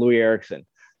still had Louis Eriksson.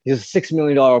 He's a $6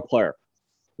 million player.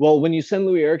 Well, when you send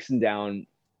Louis Eriksson down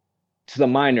to the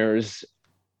minors,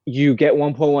 you get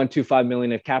 1.125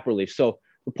 million of cap relief. So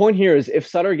the point here is if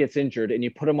Sutter gets injured and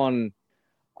you put him on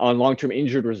long-term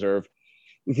injured reserve,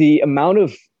 the amount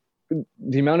of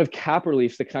cap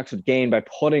relief the Canucks would gain by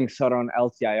putting Sutter on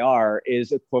LTIR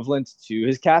is equivalent to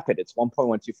his cap hit. It's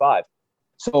 1.125.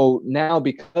 So now,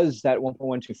 because that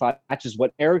 1.125 matches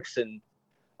what Eriksson,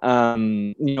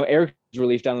 Eriksson's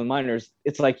relief down the minors,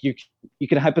 it's like you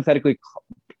can hypothetically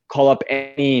call up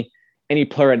any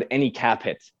player at any cap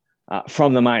hit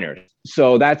from the minors.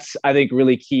 So that's, I think,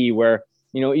 really key. Where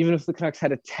even if the Canucks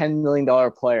had a $10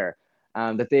 million player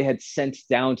that they had sent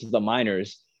down to the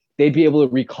minors, they'd be able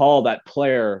to recall that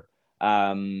player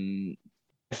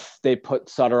if they put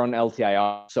Sutter on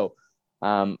LTIR. So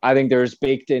I think there's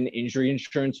baked in injury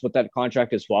insurance with that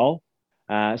contract as well.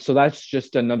 So that's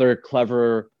just another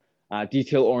clever,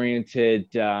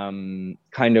 detail-oriented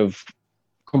kind of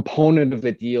component of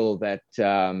the deal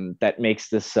that makes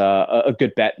this a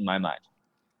good bet in my mind.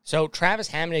 So Travis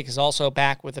Hamonic is also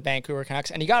back with the Vancouver Canucks,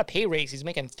 and he got a pay raise. He's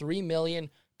making $3 million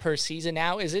per season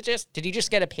now. Did he just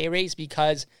get a pay raise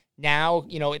because now,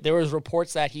 there was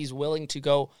reports that he's willing to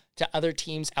go to other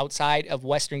teams outside of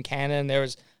Western Canada, and there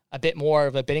was a bit more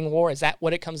of a bidding war? Is that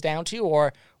what it comes down to?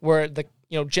 Or were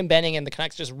Jim Benning and the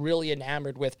Canucks just really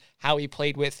enamored with how he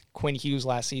played with Quinn Hughes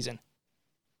last season?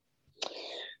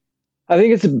 I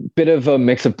think it's a bit of a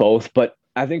mix of both, but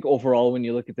I think overall, when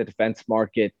you look at the defense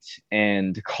market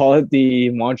and call it the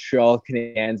Montreal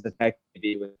Canadiens effect,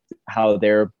 with how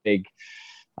their big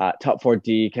top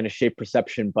 4D kind of shaped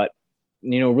perception, but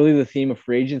really the theme of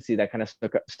free agency that kind of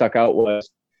stuck out was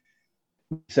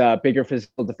bigger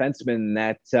physical defensemen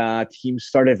that teams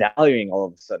started valuing all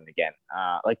of a sudden again.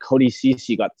 Like Cody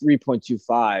Ceci got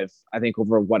 3.25, I think,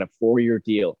 over a 4-year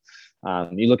deal.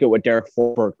 You look at what Derek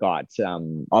Forbort got.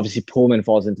 Obviously, Pullman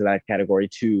falls into that category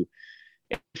too.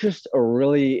 It's just a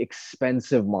really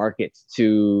expensive market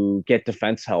to get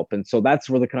defense help, and so that's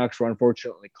where the Canucks were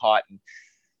unfortunately caught. And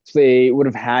so they would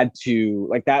have had to,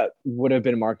 that would have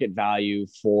been market value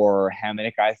for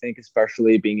Hamonic, I think,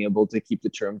 especially being able to keep the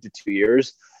term to 2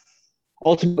 years.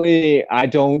 Ultimately,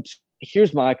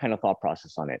 here's my kind of thought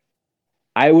process on it.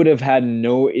 I would have had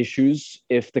no issues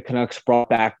if the Canucks brought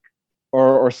back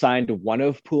or signed one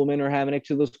of Pullman or Hamonic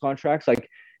to those contracts.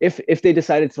 If they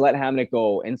decided to let Hamonic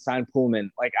go and sign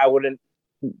Pullman, I wouldn't,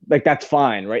 that's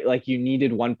fine, right? You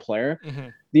needed one player. Mm-hmm.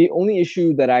 The only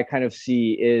issue that I kind of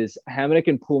see is Hamonic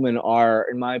and Pullman are,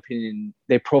 in my opinion,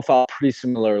 they profile pretty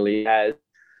similarly. As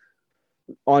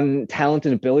on talent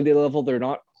and ability level, they're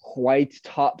not quite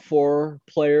top 4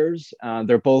 players.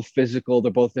 They're both physical.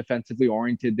 They're both defensively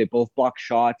oriented. They both block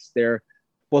shots. They're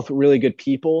both really good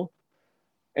people.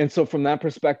 And so from that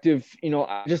perspective,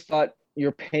 I just thought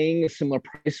you're paying a similar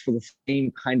price for the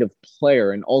same kind of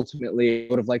player. And ultimately, I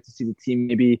would have liked to see the team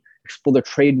maybe explore the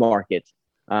trade market.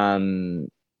 And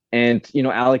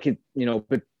allocate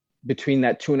between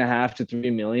that $2.5 to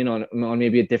 $3 million on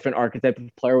maybe a different archetype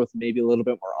of player with maybe a little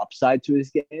bit more upside to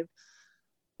his game.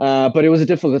 But it was a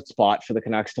difficult spot for the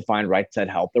Canucks to find right side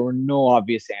help. There were no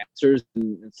obvious answers,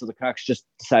 and so the Canucks just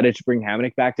decided to bring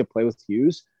Hamonic back to play with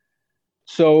Hughes.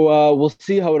 So we'll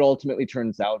see how it ultimately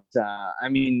turns out.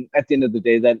 At the end of the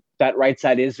day, that right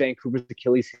side is Vancouver's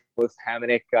Achilles heel with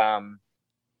Hamonic,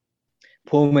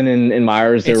 Pullman, and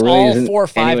Myers. It's all 4 or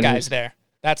 5 guys there.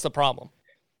 That's the problem.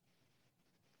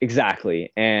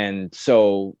 Exactly. And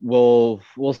so we'll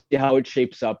see how it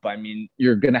shapes up.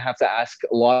 You're going to have to ask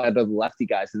a lot of the lefty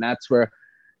guys, and that's where,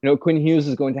 Quinn Hughes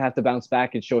is going to have to bounce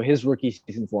back and show his rookie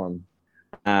season form.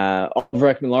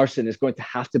 Oliver Ekman-Larsson is going to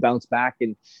have to bounce back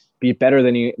and be better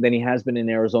than he has been in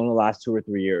Arizona the last 2 or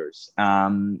 3 years.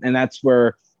 And that's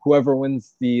where whoever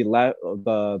wins the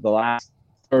last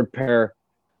third pair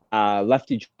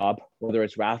lefty job, whether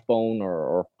it's Rathbone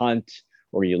or Hunt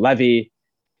or Levy,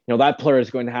 that player is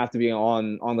going to have to be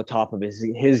on the top of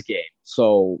his game.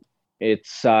 So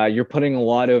it's you're putting a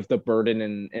lot of the burden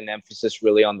and emphasis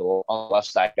really on the left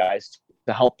side guys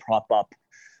to help prop up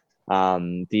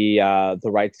the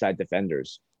right side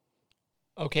defenders.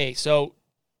 Okay, so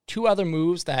two other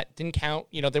moves that didn't count.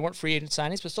 They weren't free agent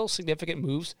signings, but still significant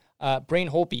moves. Brain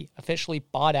Holtby officially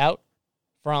bought out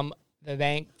from by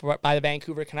the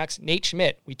Vancouver Canucks. Nate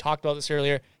Schmidt, we talked about this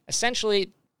earlier.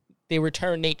 Essentially, they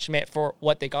returned Nate Schmidt for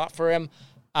what they got for him.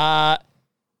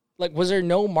 Was there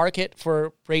no market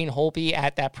for Brain Holtby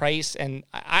at that price? And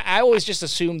I always just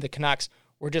assumed the Canucks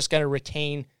were just going to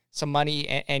retain some money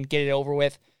and get it over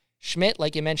with. Schmidt,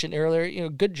 like you mentioned earlier,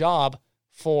 good job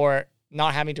for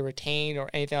not having to retain or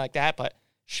anything like that. But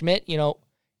Schmidt, it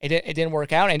didn't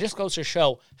work out. And it just goes to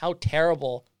show how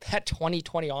terrible that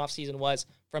 2020 offseason was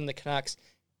from the Canucks.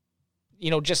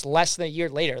 Just less than a year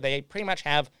later, they pretty much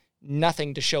have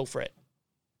nothing to show for it.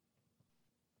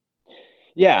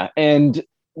 Yeah, and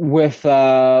with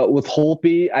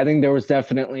Holtby, I think there was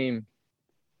definitely,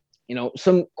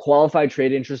 some qualified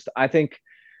trade interest. I think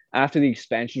after the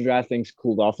expansion draft, things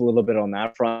cooled off a little bit on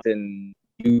that front, and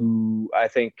I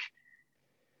think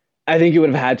you would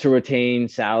have had to retain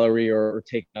salary or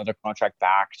take another contract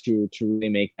back to really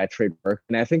make that trade work.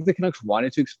 And I think the Canucks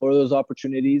wanted to explore those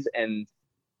opportunities, and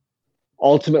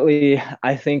ultimately,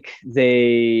 I think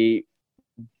they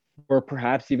were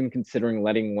perhaps even considering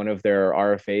letting one of their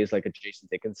RFAs, like a Jason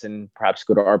Dickinson, perhaps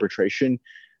go to arbitration,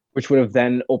 which would have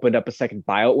then opened up a second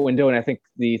buyout window. And I think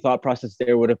the thought process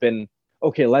there would have been,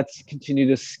 okay, let's continue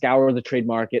to scour the trade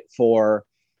market for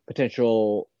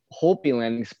potential Holtby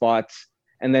landing spots.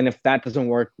 And then if that doesn't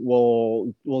work,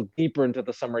 we'll deeper into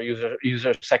the summer use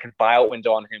our second buyout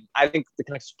window on him. I think the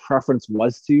Canucks' preference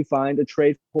was to find a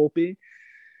trade for Holtby.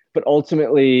 But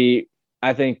ultimately,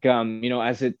 I think,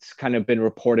 as it's kind of been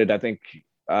reported, I think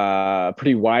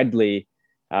pretty widely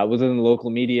within the local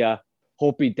media,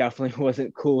 Holtby definitely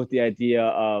wasn't cool with the idea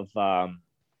of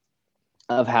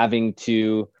having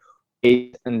to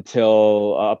wait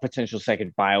until a potential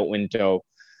second buyout window.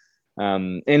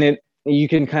 And you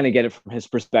can kind of get it from his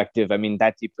perspective. I mean,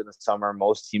 that deep in the summer,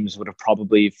 most teams would have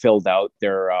probably filled out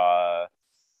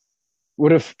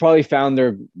would have probably found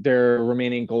their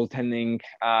remaining goaltending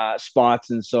spots.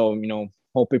 And so,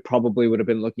 Holtby probably would have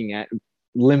been looking at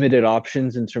limited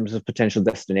options in terms of potential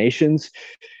destinations.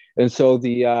 And so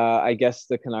I guess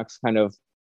the Canucks kind of,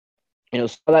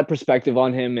 saw that perspective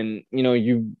on him, and,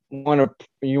 you want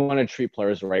to treat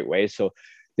players the right way. So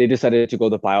they decided to go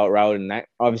the buyout route, and that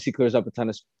obviously clears up a ton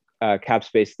of cap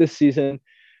space this season.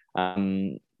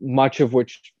 Much of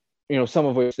which, some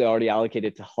of which they already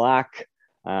allocated to Halak.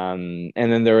 And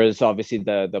then there is obviously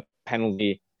the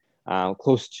penalty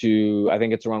close to, I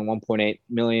think it's around 1.8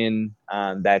 million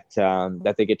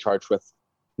that they get charged with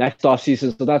next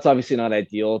offseason. So that's obviously not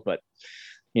ideal, but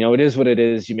it is what it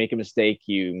is. You make a mistake,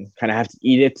 you kind of have to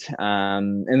eat it.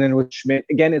 And then with Schmidt,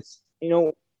 again, it's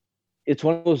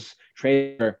one of those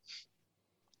trades where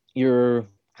you're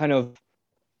kind of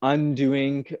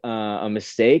undoing a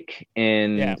mistake,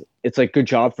 and it's like, good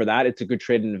job for that. It's a good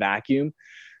trade in a vacuum.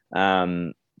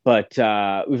 But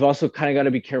we've also kind of got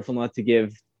to be careful not to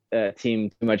give a team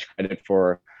too much credit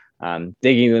for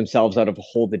digging themselves out of a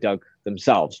hole they dug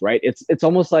themselves, right? It's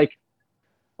almost like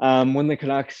when the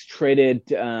Canucks traded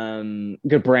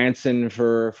Goodbranson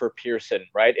for Pearson,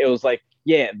 right? It was like,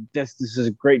 yeah, this is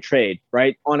a great trade,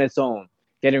 right? On its own,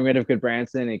 getting rid of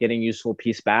Goodbranson and getting useful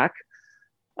piece back.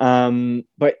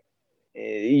 But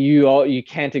you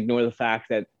can't ignore the fact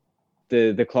that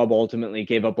the club ultimately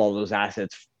gave up all those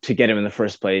assets to get him in the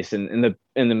first place, and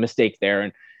the mistake there.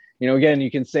 And again,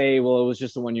 you can say, well, it was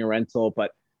just a 1-year rental,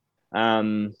 but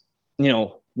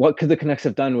what could the Canucks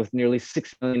have done with nearly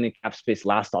 $6 million in cap space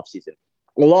last offseason?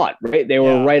 A lot, right? They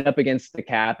were right up against the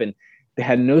cap, and they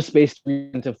had no space to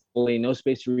re-sign Foley, no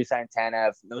space to re-sign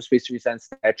Tanev, no space to re-sign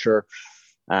Stetcher.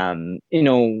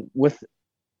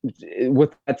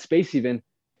 With that space, even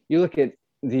you look at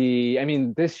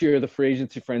this year, the free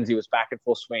agency frenzy was back in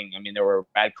full swing. I mean, there were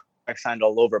bad contracts signed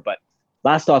all over, but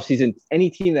last offseason, any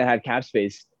team that had cap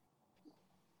space,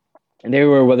 and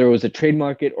whether it was a trade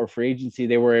market or free agency,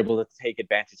 they were able to take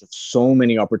advantage of so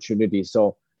many opportunities.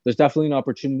 So there's definitely an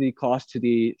opportunity cost to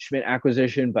the Schmidt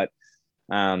acquisition, but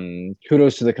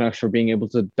kudos to the Canucks for being able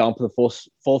to dump the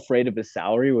full freight of his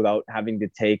salary without having to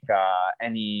take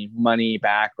any money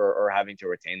back or having to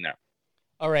retain there.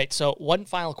 All right, so one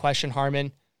final question,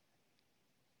 Harman.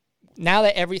 Now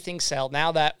that everything's settled,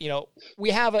 now that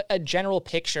we have a general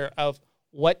picture of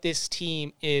what this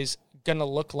team is going to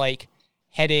look like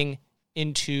heading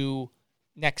into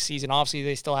next season. Obviously,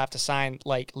 they still have to sign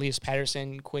like Elias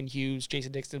Pettersson, Quinn Hughes,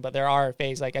 Jason Dixon, but there are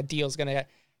RFAs, like a deal's going to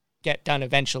get done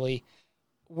eventually.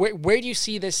 Where do you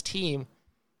see this team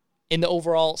in the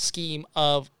overall scheme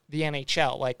of the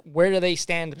NHL? Like, where do they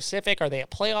stand in the Pacific? Are they a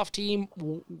playoff team?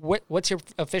 What's your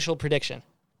official prediction?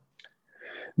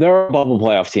 They're a bubble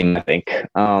playoff team, I think.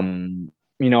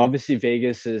 Obviously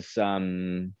Vegas is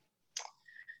they're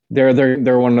probably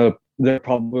one of the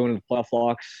playoff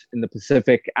locks in the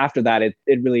Pacific. After that, it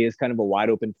really is kind of a wide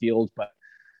open field. But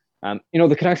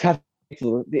the Canucks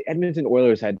the Edmonton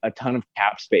Oilers had a ton of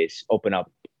cap space open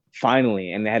up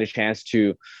finally, and they had a chance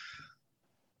to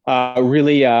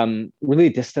really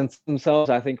distance themselves,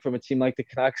 I think, from a team like the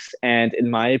Canucks. And in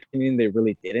my opinion, they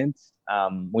really didn't.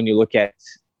 When you look at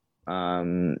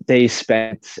they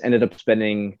ended up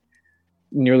spending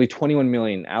nearly $21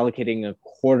 million, allocating a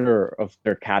quarter of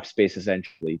their cap space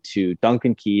essentially to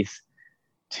Duncan Keith,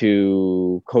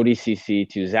 to Cody Ceci,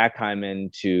 to Zach Hyman,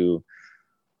 to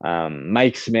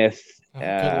Mike Smith. Good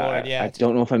Lord, yeah. I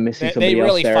don't know if I'm missing somebody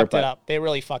else there. They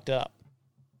really fucked it up.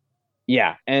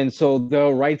 Yeah, and so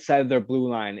the right side of their blue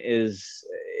line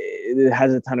it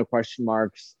has a ton of question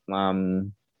marks.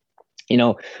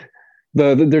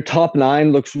 Their top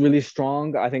nine looks really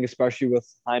strong, I think, especially with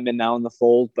Hyman now in the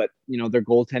fold. But their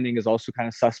goaltending is also kind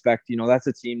of suspect. That's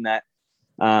a team that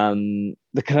the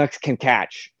Canucks can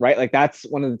catch, right? Like that's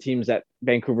one of the teams that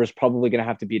Vancouver is probably going to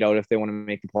have to beat out if they want to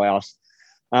make the playoffs.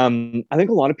 I think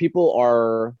a lot of people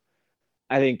are,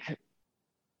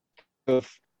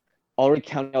 already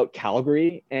counting out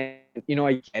Calgary, and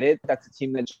I get it. That's a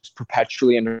team that just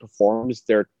perpetually underperforms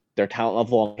their talent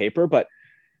level on paper, but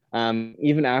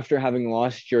even after having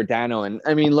lost Giordano, and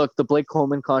look, the Blake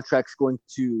Coleman contract's going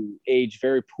to age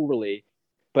very poorly,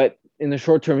 but in the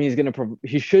short term,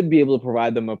 he should be able to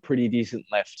provide them a pretty decent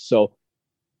lift. So,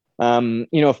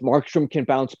 if Markstrom can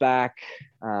bounce back,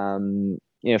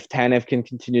 if Tanev can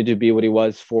continue to be what he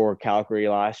was for Calgary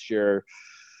last year,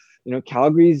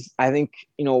 Calgary's, I think,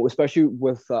 especially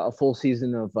with a full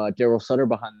season of Daryl Sutter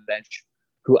behind the bench,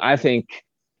 who I think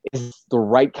is the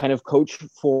right kind of coach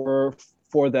for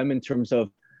them in terms of,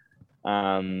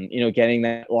 getting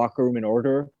that locker room in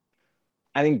order.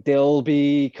 I think they'll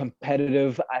be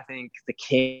competitive. I think the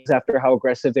Kings, after how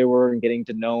aggressive they were and getting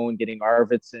Danault and getting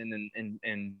Arvidsson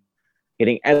and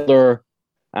getting Edler,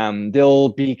 they'll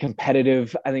be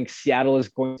competitive. I think Seattle is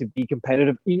going to be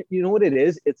competitive. You know what it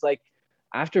is? It's like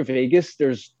after Vegas,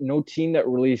 there's no team that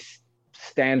really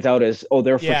stands out as,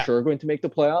 they're for sure going to make the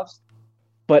playoffs.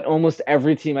 But almost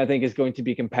every team, I think, is going to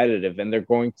be competitive, and they're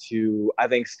going to, I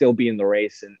think, still be in the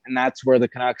race. And that's where the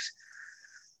Canucks,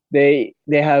 they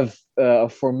have a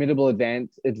formidable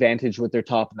advantage with their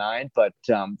top nine. But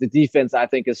the defense, I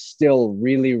think, is still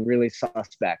really, really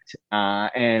suspect.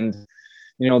 And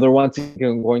they're once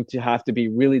again going to have to be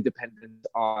really dependent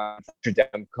on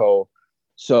Demko.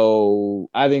 So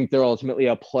I think they're ultimately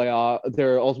a playoff.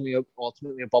 They're ultimately a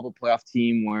bubble playoff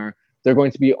team where they're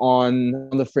going to be on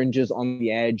the fringes, on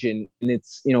the edge, and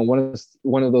it's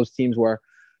one of those teams where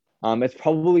it's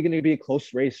probably going to be a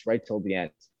close race right till the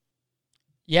end.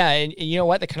 Yeah, and you know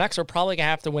what? The Canucks are probably going to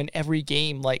have to win every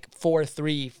game like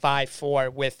 4-3,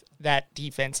 5-4 with that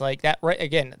defense. Like that, right?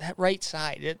 Again, that right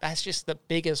side. That's just the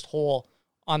biggest hole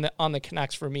on the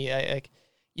Canucks for me.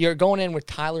 You're going in with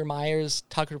Tyler Myers,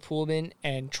 Tucker Poolman,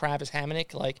 and Travis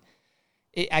Hamonic.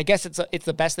 I guess it's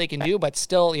the best they can do, but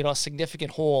still, a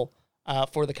significant hole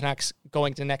for the Canucks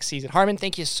going to next season. Harman,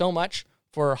 thank you so much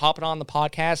for hopping on the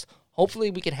podcast. Hopefully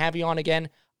we can have you on again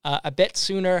a bit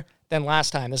sooner than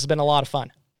last time. This has been a lot of fun.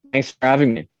 Thanks for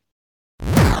having me.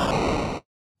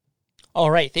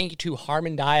 All right. Thank you to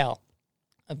Harman Dayal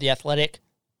of The Athletic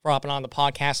for hopping on the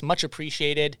podcast. Much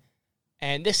appreciated.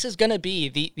 And this is going to be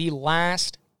the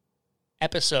last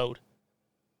episode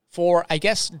for, I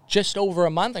guess, just over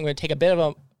a month. I'm going to take a bit of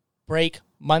a break,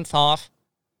 month off,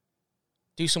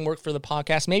 do some work for the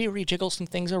podcast, maybe rejiggle some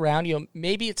things around.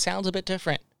 Maybe it sounds a bit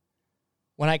different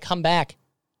when I come back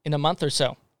in a month or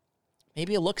so.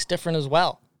 Maybe it looks different as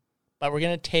well. But we're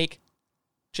going to take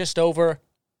just over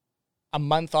a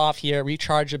month off here,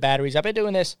 recharge the batteries. I've been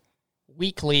doing this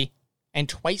weekly and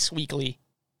twice weekly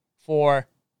for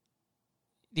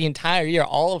the entire year,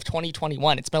 all of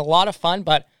 2021. It's been a lot of fun,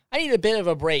 but I need a bit of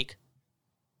a break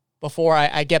before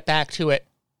I get back to it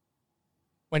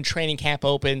when training camp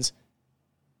opens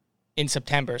in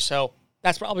September. So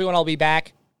that's probably when I'll be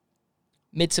back,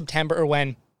 mid-September,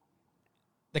 when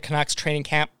the Canucks training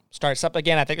camp starts up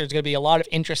again. I think there's going to be a lot of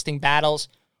interesting battles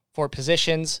for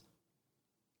positions,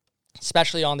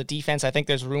 especially on the defense. I think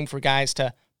there's room for guys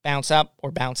to bounce up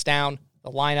or bounce down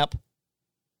the lineup.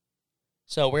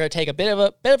 So we're going to take a bit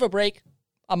of a break,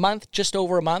 a month, just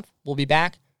over a month. We'll be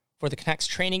back for the Canucks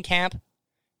training camp.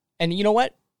 And you know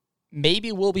what?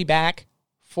 Maybe we'll be back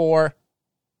for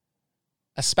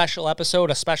a special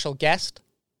episode, a special guest.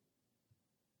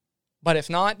 But if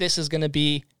not, this is going to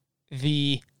be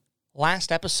the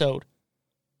last episode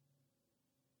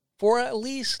for at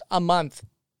least a month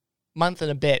month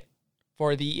and a bit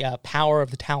for the Power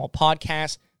of the Towel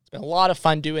podcast. It's been a lot of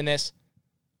fun doing this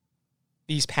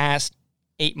these past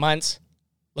 8 months.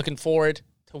 Looking forward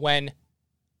to when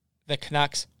the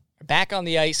Canucks are back on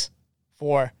the ice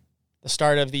for the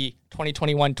start of the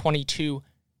 2021-22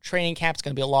 training camp. It's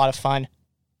going to be a lot of fun.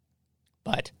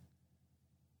 But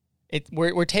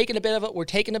we're taking a bit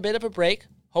of a break.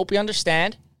 Hope you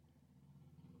understand.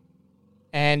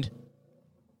 And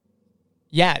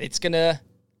yeah, it's gonna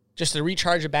just to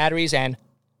recharge the batteries, and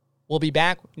we'll be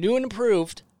back new and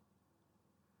improved.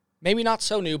 Maybe not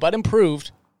so new, but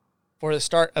improved for the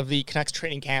start of the Canucks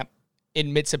training camp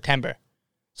in mid-September.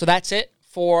 So that's it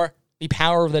for the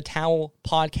Power of the Towel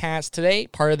podcast today,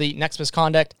 part of the Next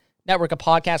Misconduct network of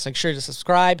podcasts. Make sure to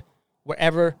subscribe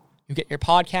wherever you get your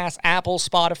podcasts, Apple,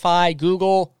 Spotify,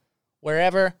 Google,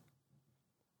 wherever.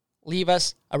 Leave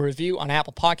us a review on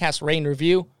Apple Podcasts, rate and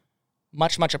review.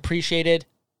 Much, much appreciated.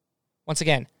 Once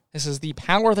again, this is the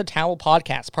Power of the Towel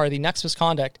podcast, part of the Next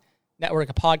Misconduct network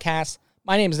of podcasts.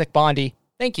 My name is Nick Bondi.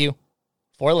 Thank you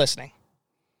for listening.